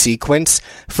entire sequence.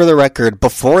 For the record,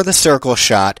 before the circle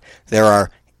shot, there are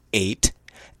 8.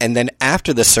 And then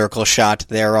after the circle shot,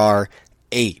 there are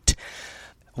 8.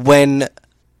 When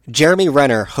Jeremy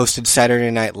Renner hosted Saturday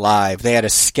Night Live, they had a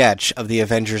sketch of the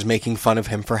Avengers making fun of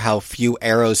him for how few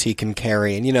arrows he can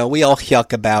carry. And, we all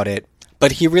yuck about it.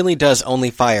 But he really does only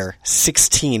fire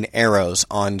 16 arrows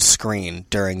on screen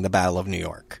during the Battle of New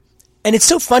York. And it's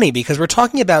so funny because we're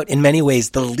talking about, in many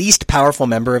ways, the least powerful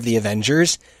member of the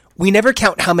Avengers. We never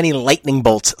count how many lightning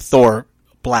bolts Thor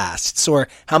blasts, or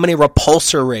how many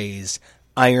repulsor rays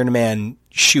Iron Man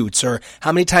shoots, or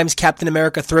how many times Captain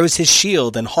America throws his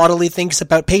shield and haughtily thinks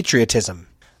about patriotism.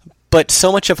 But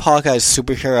so much of Hawkeye's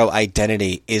superhero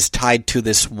identity is tied to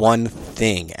this one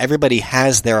thing. Everybody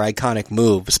has their iconic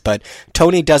moves, but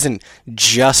Tony doesn't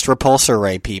just repulsor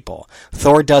ray people.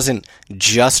 Thor doesn't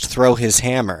just throw his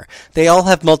hammer. They all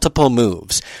have multiple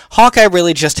moves. Hawkeye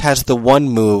really just has the one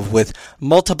move with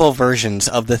multiple versions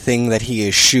of the thing that he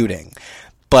is shooting.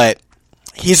 But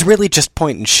he's really just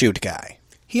point and shoot guy.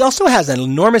 He also has an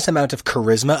enormous amount of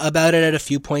charisma about it at a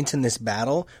few points in this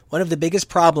battle. One of the biggest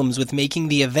problems with making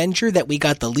the Avenger that we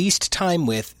got the least time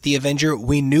with, the Avenger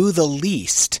we knew the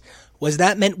least, was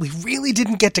that meant we really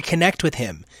didn't get to connect with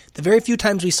him. The very few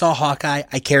times we saw Hawkeye,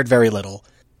 I cared very little.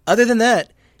 Other than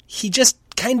that, he just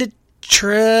kind of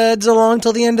treads along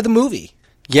till the end of the movie.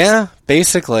 Yeah,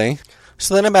 basically.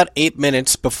 So then about 8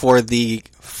 minutes before the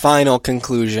final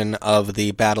conclusion of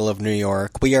the Battle of New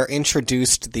York, we are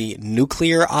introduced the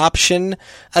nuclear option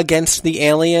against the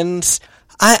aliens.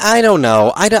 I don't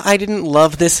know. I didn't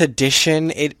love this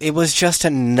addition. It was just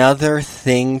another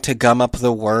thing to gum up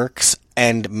the works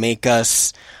and make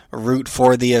us root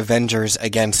for the Avengers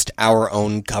against our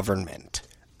own government.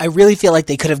 I really feel like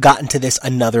they could have gotten to this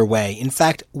another way. In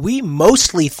fact, we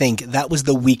mostly think that was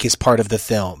the weakest part of the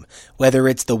film. Whether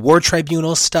it's the War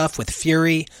Tribunal stuff with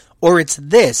Fury, or it's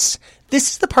this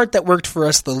is the part that worked for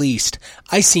us the least.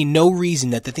 I see no reason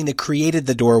that the thing that created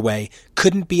the doorway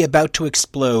couldn't be about to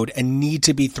explode and need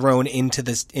to be thrown into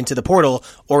the portal,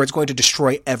 or it's going to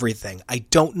destroy everything. I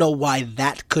don't know why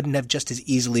that couldn't have just as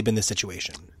easily been the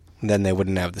situation. Then they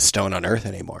wouldn't have the stone on Earth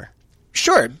anymore.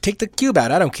 Sure, take the cube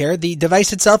out. I don't care. The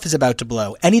device itself is about to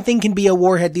blow. Anything can be a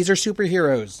warhead. These are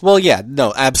superheroes. Well, yeah,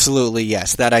 no, absolutely,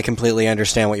 yes. That I completely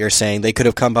understand what you're saying. They could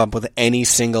have come up with any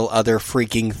single other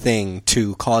freaking thing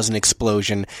to cause an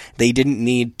explosion. They didn't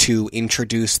need to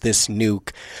introduce this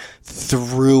nuke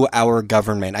through our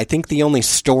government. I think the only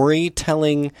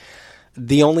storytelling,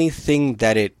 the only thing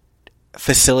that it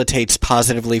facilitates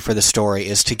positively for the story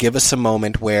is to give us a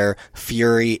moment where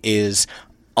Fury is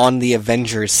on the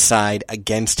Avengers' side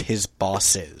against his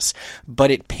bosses.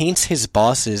 But it paints his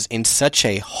bosses in such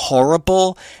a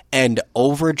horrible and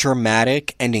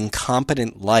overdramatic and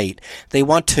incompetent light. They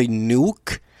want to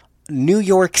nuke New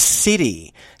York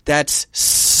City. That's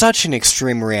such an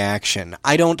extreme reaction.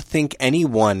 I don't think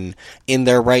anyone in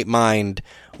their right mind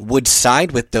would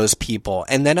side with those people.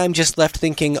 And then I'm just left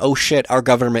thinking, oh shit, our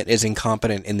government is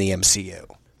incompetent in the MCU.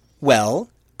 Well,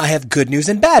 I have good news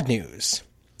and bad news.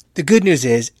 The good news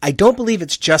is, I don't believe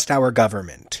it's just our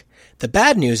government. The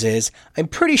bad news is, I'm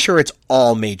pretty sure it's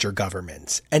all major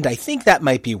governments, and I think that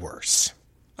might be worse.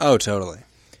 Oh, totally.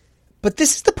 But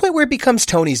this is the point where it becomes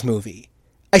Tony's movie.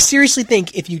 I seriously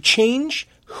think if you change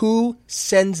who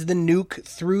sends the nuke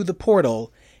through the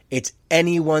portal, it's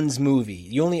anyone's movie.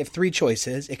 You only have 3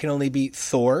 choices. It can only be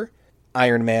Thor,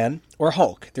 Iron Man, or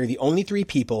Hulk. They're the only 3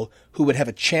 people who would have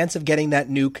a chance of getting that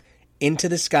nuke into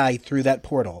the sky through that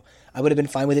portal. I would have been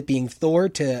fine with it being Thor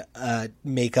to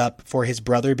make up for his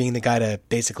brother being the guy to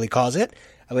basically cause it.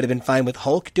 I would have been fine with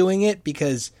Hulk doing it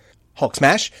because Hulk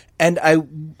smash. And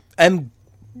I'm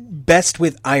best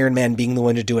with Iron Man being the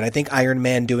one to do it. I think Iron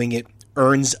Man doing it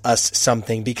earns us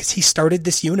something because he started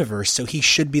this universe, so he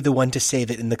should be the one to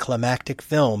save it in the climactic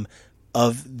film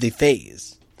of the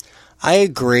phase. I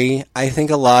agree. I think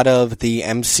a lot of the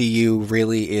MCU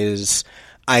really is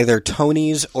either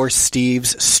Tony's or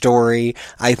Steve's story.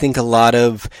 I think a lot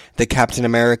of the Captain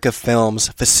America films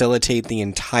facilitate the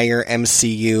entire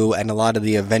MCU, and a lot of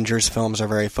the Avengers films are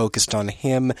very focused on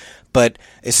him. But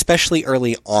especially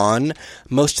early on,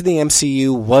 most of the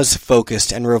MCU was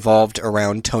focused and revolved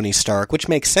around Tony Stark, which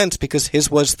makes sense because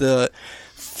his was the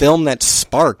film that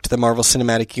sparked the Marvel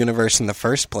Cinematic Universe in the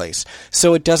first place.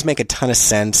 So it does make a ton of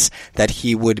sense that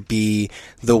he would be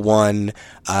the one.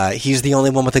 He's the only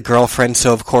one with a girlfriend,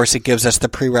 so of course it gives us the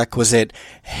prerequisite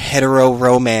hetero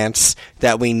romance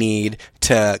that we need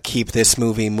to keep this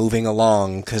movie moving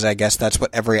along, because I guess that's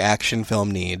what every action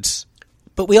film needs.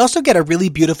 But we also get a really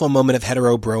beautiful moment of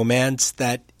hetero bromance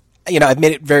that, you know, I've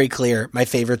made it very clear. My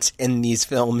favorites in these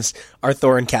films are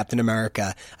Thor and Captain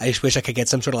America. I just wish I could get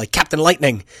some sort of like Captain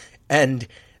Lightning. And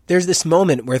there's this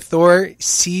moment where Thor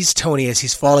sees Tony as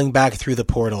he's falling back through the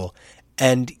portal.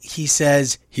 And he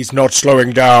says, he's not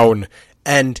slowing down.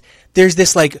 And there's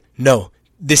this like, no,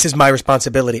 this is my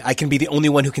responsibility. I can be the only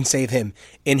one who can save him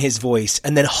in his voice.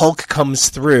 And then Hulk comes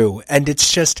through. And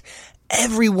it's just,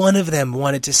 every one of them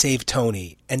wanted to save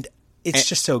Tony. And it's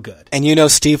just so good. And you know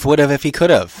Steve would have if he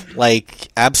could have. Like,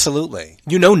 absolutely.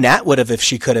 You know Nat would have if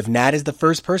she could have. Nat is the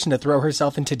first person to throw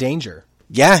herself into danger.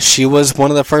 Yeah, she was one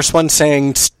of the first ones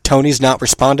saying, Tony's not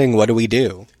responding, what do we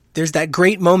do? There's that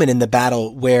great moment in the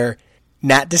battle where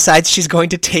Nat decides she's going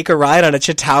to take a ride on a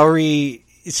Chitauri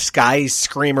sky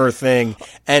screamer thing,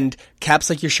 and Cap's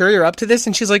like, "You're sure you're up to this?"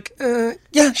 And she's like,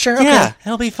 "Yeah, sure, okay." Yeah,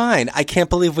 it'll be fine. I can't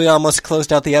believe we almost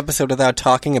closed out the episode without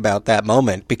talking about that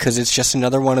moment, because it's just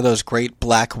another one of those great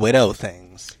Black Widow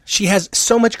things. She has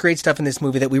so much great stuff in this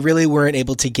movie that we really weren't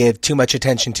able to give too much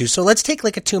attention to. So let's take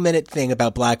like a 2-minute thing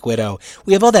about Black Widow.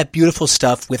 We have all that beautiful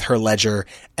stuff with her ledger,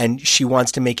 and she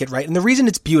wants to make it right. And the reason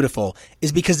it's beautiful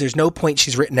is because there's no point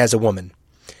she's written as a woman.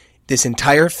 This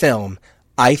entire film,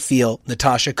 I feel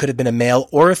Natasha could have been a male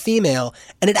or a female,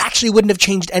 and it actually wouldn't have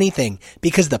changed anything,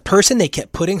 because the person they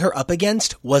kept putting her up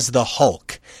against was the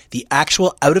Hulk, the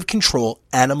actual out-of-control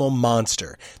animal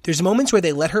monster. There's moments where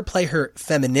they let her play her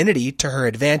femininity to her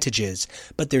advantages,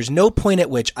 but there's no point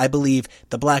at which I believe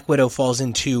the Black Widow falls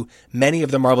into many of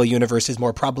the Marvel Universe's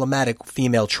more problematic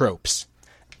female tropes.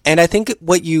 And I think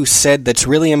what you said that's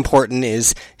really important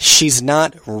is she's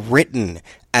not written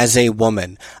as a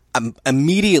woman.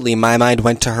 Immediately my mind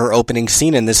went to her opening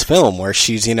scene in this film where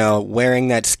she's, wearing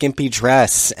that skimpy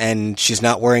dress and she's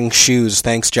not wearing shoes,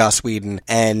 thanks Joss Whedon,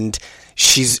 and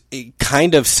she's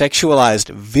kind of sexualized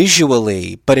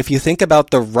visually. But if you think about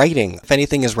the writing, if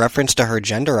anything is reference to her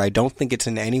gender, I don't think it's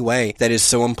in any way that is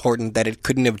so important that it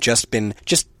couldn't have just been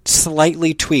just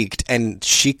slightly tweaked, and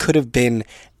she could have been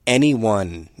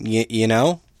anyone, you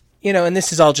know? And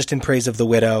this is all just in praise of the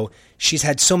Widow. She's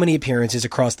had so many appearances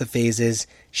across the phases.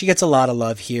 She gets a lot of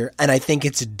love here, and I think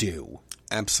it's due.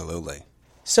 Absolutely.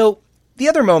 So, the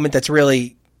other moment that's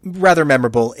really rather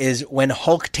memorable is when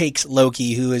Hulk takes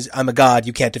Loki, who is, I'm a god,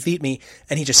 you can't defeat me,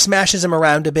 and he just smashes him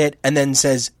around a bit and then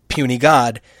says, puny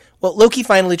god. Well, Loki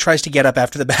finally tries to get up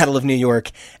after the Battle of New York,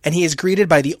 and he is greeted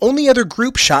by the only other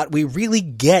group shot we really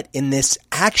get in this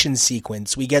action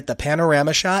sequence. We get the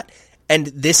panorama shot, and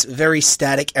this very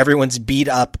static, everyone's beat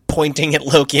up, pointing at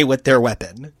Loki with their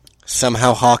weapon.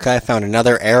 Somehow Hawkeye found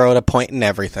another arrow to point in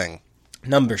everything.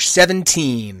 Number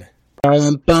 17.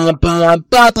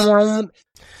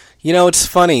 It's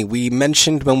funny. We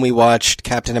mentioned when we watched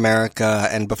Captain America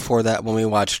and before that when we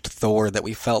watched Thor that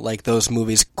we felt like those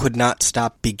movies could not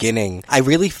stop beginning. I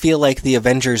really feel like the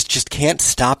Avengers just can't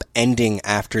stop ending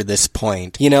after this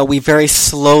point. We very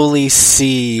slowly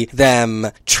see them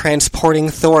transporting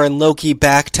Thor and Loki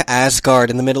back to Asgard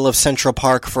in the middle of Central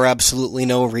Park for absolutely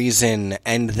no reason,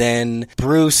 and then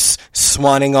Bruce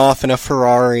swanning off in a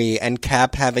Ferrari and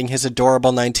Cap having his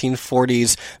adorable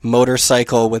 1940s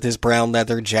motorcycle with his brown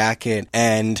leather jacket.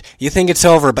 And you think it's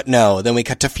over, but no. Then we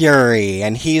cut to Fury,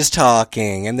 and he's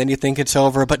talking, and then you think it's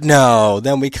over, but no.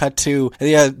 Then we cut to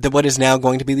what is now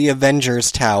going to be the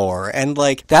Avengers Tower, and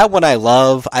that one I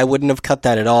love. I wouldn't have cut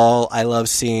that at all. I love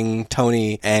seeing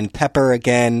Tony and Pepper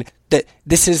again.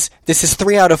 This is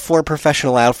 3 out of 4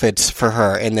 professional outfits for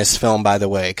her in this film, by the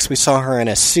way, because we saw her in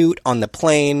a suit on the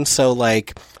plane, so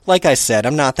like I said,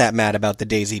 I'm not that mad about the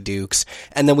Daisy Dukes.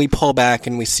 And then we pull back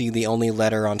and we see the only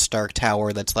letter on Stark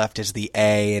Tower that's left is the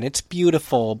A, and it's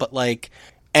beautiful, but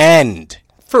end.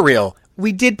 For real.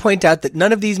 We did point out that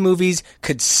none of these movies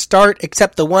could start,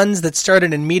 except the ones that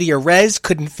started in media res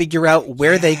couldn't figure out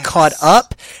where they caught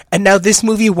up, and now this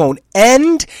movie won't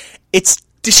end. It's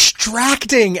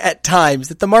distracting at times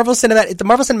that the Marvel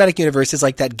Cinematic Universe is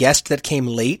like that guest that came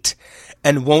late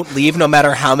and won't leave no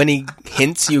matter how many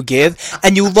hints you give,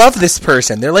 and you love this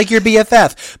person. They're like your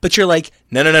BFF, but you're like,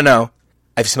 no.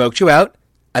 I've smoked you out.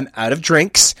 I'm out of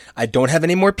drinks. I don't have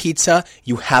any more pizza.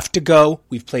 You have to go.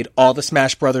 We've played all the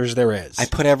Smash Brothers there is. I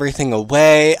put everything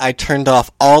away. I turned off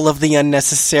all of the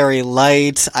unnecessary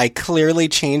lights. I clearly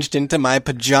changed into my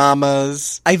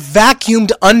pajamas. I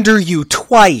vacuumed under you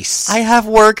twice. I have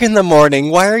work in the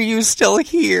morning. Why are you still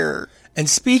here? And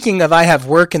speaking of I have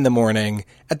work in the morning,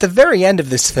 at the very end of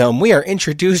this film, we are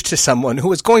introduced to someone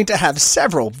who is going to have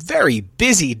several very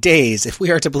busy days, if we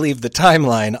are to believe the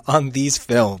timeline on these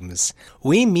films.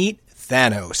 We meet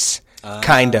Thanos.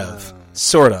 Kind of.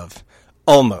 Sort of.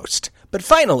 Almost. But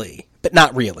finally. But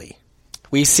not really.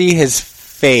 We see his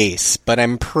face, but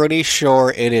I'm pretty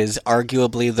sure it is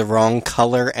arguably the wrong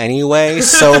color anyway,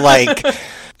 so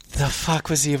the fuck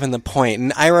was even the point?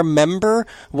 And I remember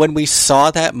when we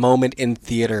saw that moment in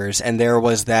theaters and there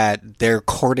was that they're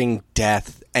courting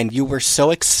death, and you were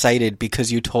so excited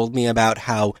because you told me about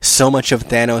how so much of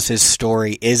Thanos'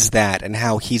 story is that, and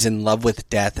how he's in love with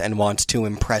death and wants to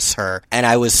impress her. And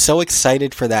I was so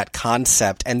excited for that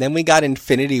concept. And then we got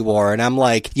Infinity War, and I'm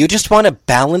like, you just want to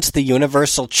balance the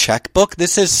universal checkbook?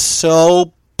 This is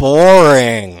so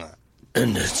boring.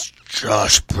 And it's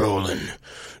Josh Brolin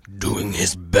doing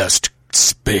his best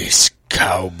space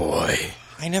cowboy.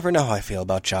 I never know how I feel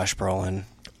about Josh Brolin.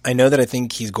 I know that I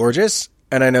think he's gorgeous,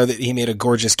 and I know that he made a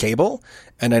gorgeous Cable,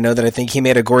 and I know that I think he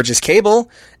made a gorgeous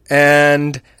Cable,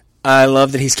 and I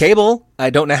love that he's Cable. I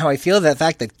don't know how I feel that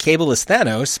fact that Cable is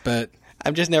Thanos, but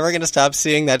I'm just never going to stop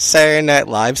seeing that Saturday Night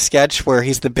Live sketch where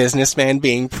he's the businessman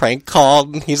being prank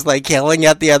called, and he's yelling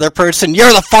at the other person,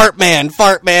 "You're the fart man!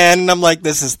 And I'm like,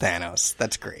 this is Thanos.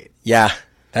 That's great. Yeah.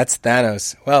 That's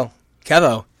Thanos. Well,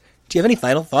 Kevo, do you have any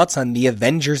final thoughts on the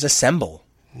Avengers Assemble?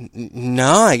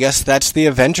 No, I guess that's the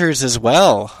Avengers as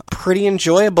well. Pretty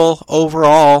enjoyable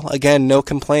overall. Again, no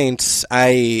complaints.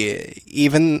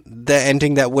 Even the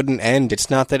ending that wouldn't end, it's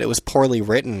not that it was poorly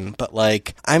written, but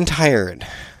like, I'm tired.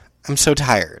 I'm so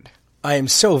tired. I am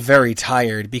so very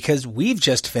tired because we've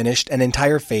just finished an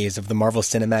entire phase of the Marvel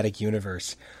Cinematic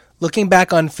Universe. Looking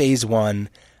back on Phase 1,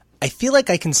 I feel like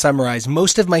I can summarize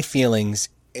most of my feelings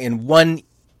in one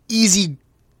easy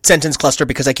sentence cluster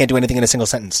because I can't do anything in a single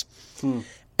sentence.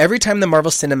 Every time the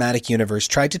Marvel Cinematic Universe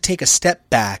tried to take a step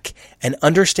back and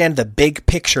understand the big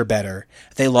picture better,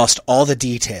 they lost all the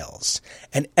details.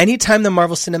 And anytime the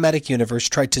Marvel Cinematic Universe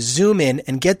tried to zoom in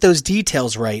and get those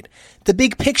details right, the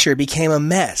big picture became a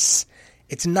mess.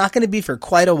 It's not going to be for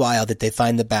quite a while that they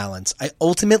find the balance. I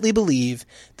ultimately believe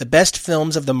the best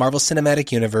films of the Marvel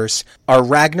Cinematic Universe are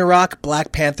Ragnarok,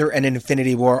 Black Panther, and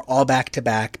Infinity War all back to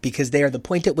back because they are the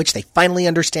point at which they finally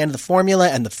understand the formula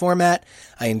and the format.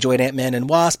 I enjoyed Ant-Man and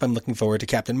Wasp. I'm looking forward to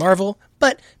Captain Marvel.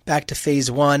 But back to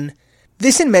Phase 1.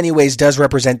 This in many ways does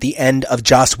represent the end of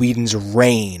Joss Whedon's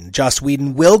reign. Joss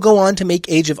Whedon will go on to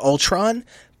make Age of Ultron,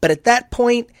 but at that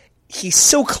point, he's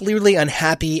so clearly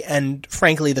unhappy, and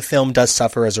frankly, the film does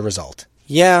suffer as a result.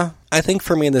 Yeah, I think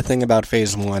for me the thing about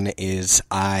Phase 1 is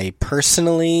I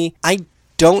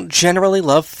don't generally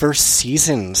love first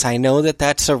seasons. I know that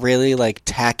that's a really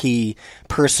tacky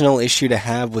personal issue to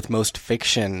have with most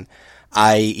fiction.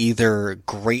 I either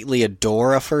greatly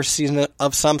adore a first season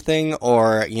of something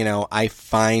or, I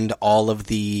find all of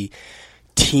the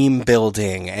team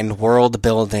building and world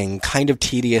building kind of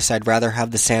tedious. I'd rather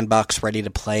have the sandbox ready to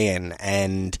play in,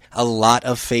 and a lot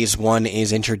of Phase 1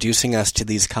 is introducing us to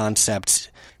these concepts.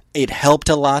 It helped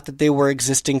a lot that they were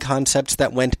existing concepts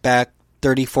that went back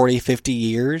 30, 40, 50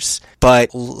 years, but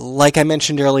like I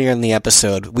mentioned earlier in the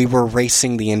episode, we were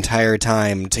racing the entire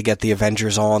time to get the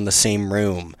Avengers all in the same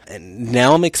room. And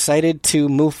now I'm excited to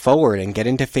move forward and get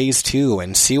into Phase 2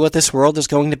 and see what this world is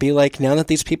going to be like now that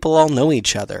these people all know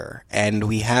each other, and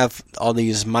we have all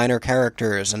these minor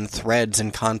characters and threads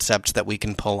and concepts that we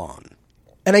can pull on.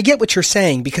 And I get what you're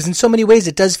saying, because in so many ways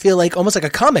it does feel almost like a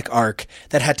comic arc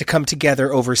that had to come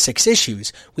together over 6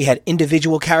 issues. We had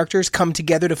individual characters come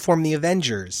together to form the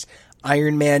Avengers.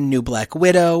 Iron Man knew Black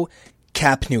Widow,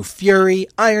 Cap knew Fury,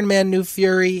 Iron Man knew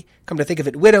Fury, come to think of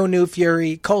it, Widow knew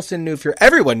Fury, Coulson knew Fury,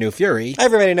 everyone knew Fury.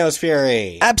 Everybody knows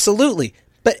Fury. Absolutely.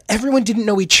 But everyone didn't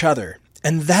know each other.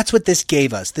 And that's what this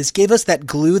gave us. This gave us that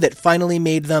glue that finally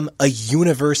made them a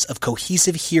universe of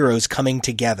cohesive heroes coming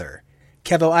together.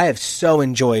 Kevo, I have so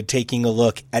enjoyed taking a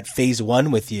look at Phase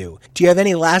 1 with you. Do you have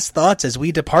any last thoughts as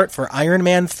we depart for Iron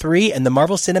Man 3 and the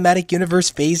Marvel Cinematic Universe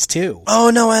Phase 2?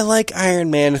 Oh no, I like Iron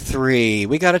Man 3.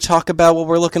 We gotta talk about what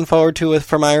we're looking forward to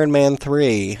from Iron Man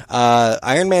 3.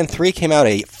 Iron Man 3 came out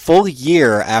a full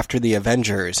year after the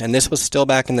Avengers, and this was still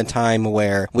back in the time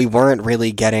where we weren't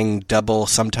really getting double,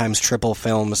 sometimes triple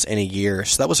films in a year.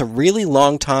 So that was a really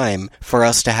long time for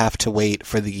us to have to wait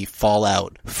for the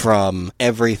fallout from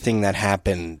everything that happened.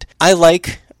 I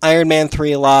like Iron Man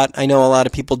 3 a lot. I know a lot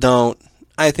of people don't.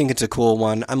 I think it's a cool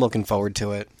one. I'm looking forward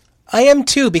to it. I am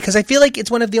too, because I feel like it's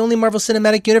one of the only Marvel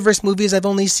Cinematic Universe movies I've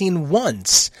only seen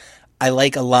once. I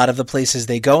like a lot of the places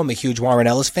they go. I'm a huge Warren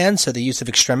Ellis fan, so the use of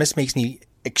Extremis makes me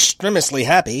extremously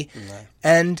happy. Mm-hmm.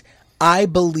 And I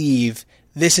believe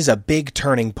this is a big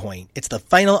turning point. It's the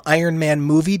final Iron Man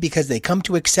movie because they come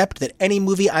to accept that any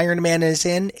movie Iron Man is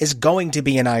in is going to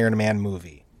be an Iron Man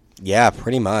movie. Yeah,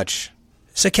 pretty much.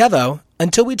 So Kevo,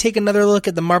 until we take another look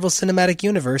at the Marvel Cinematic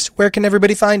Universe, where can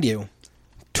everybody find you?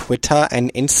 Twitter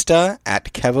and Insta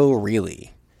at Kevo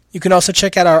Reilly. You can also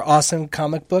check out our awesome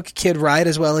comic book, Kid Riot,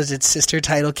 as well as its sister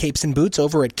title, Capes and Boots,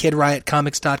 over at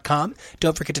KidRiotComics.com.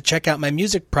 Don't forget to check out my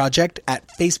music project at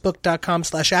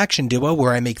Facebook.com/ActionDuo,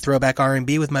 where I make throwback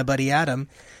R&B with my buddy Adam.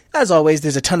 As always,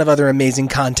 there's a ton of other amazing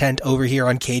content over here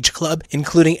on Cage Club,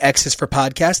 including X's for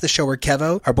Podcast, the show where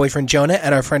Kevo, our boyfriend Jonah,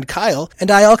 and our friend Kyle,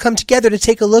 and I all come together to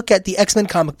take a look at the X-Men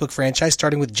comic book franchise,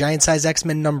 starting with Giant Size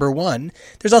X-Men #1.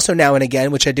 There's also Now and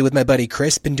Again, which I do with my buddy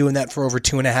Chris. Been doing that for over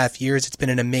 2.5 years. It's been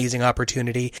an amazing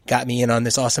opportunity. Got me in on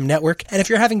this awesome network. And if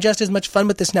you're having just as much fun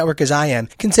with this network as I am,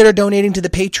 consider donating to the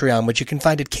Patreon, which you can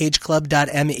find at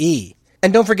cageclub.me.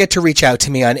 And don't forget to reach out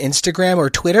to me on Instagram or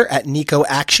Twitter at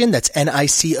NicoAction. That's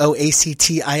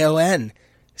NicoAction.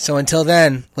 So until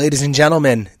then, ladies and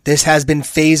gentlemen, this has been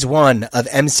Phase 1 of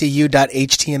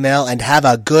MCU.html, and have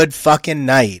a good fucking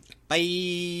night.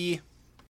 Bye.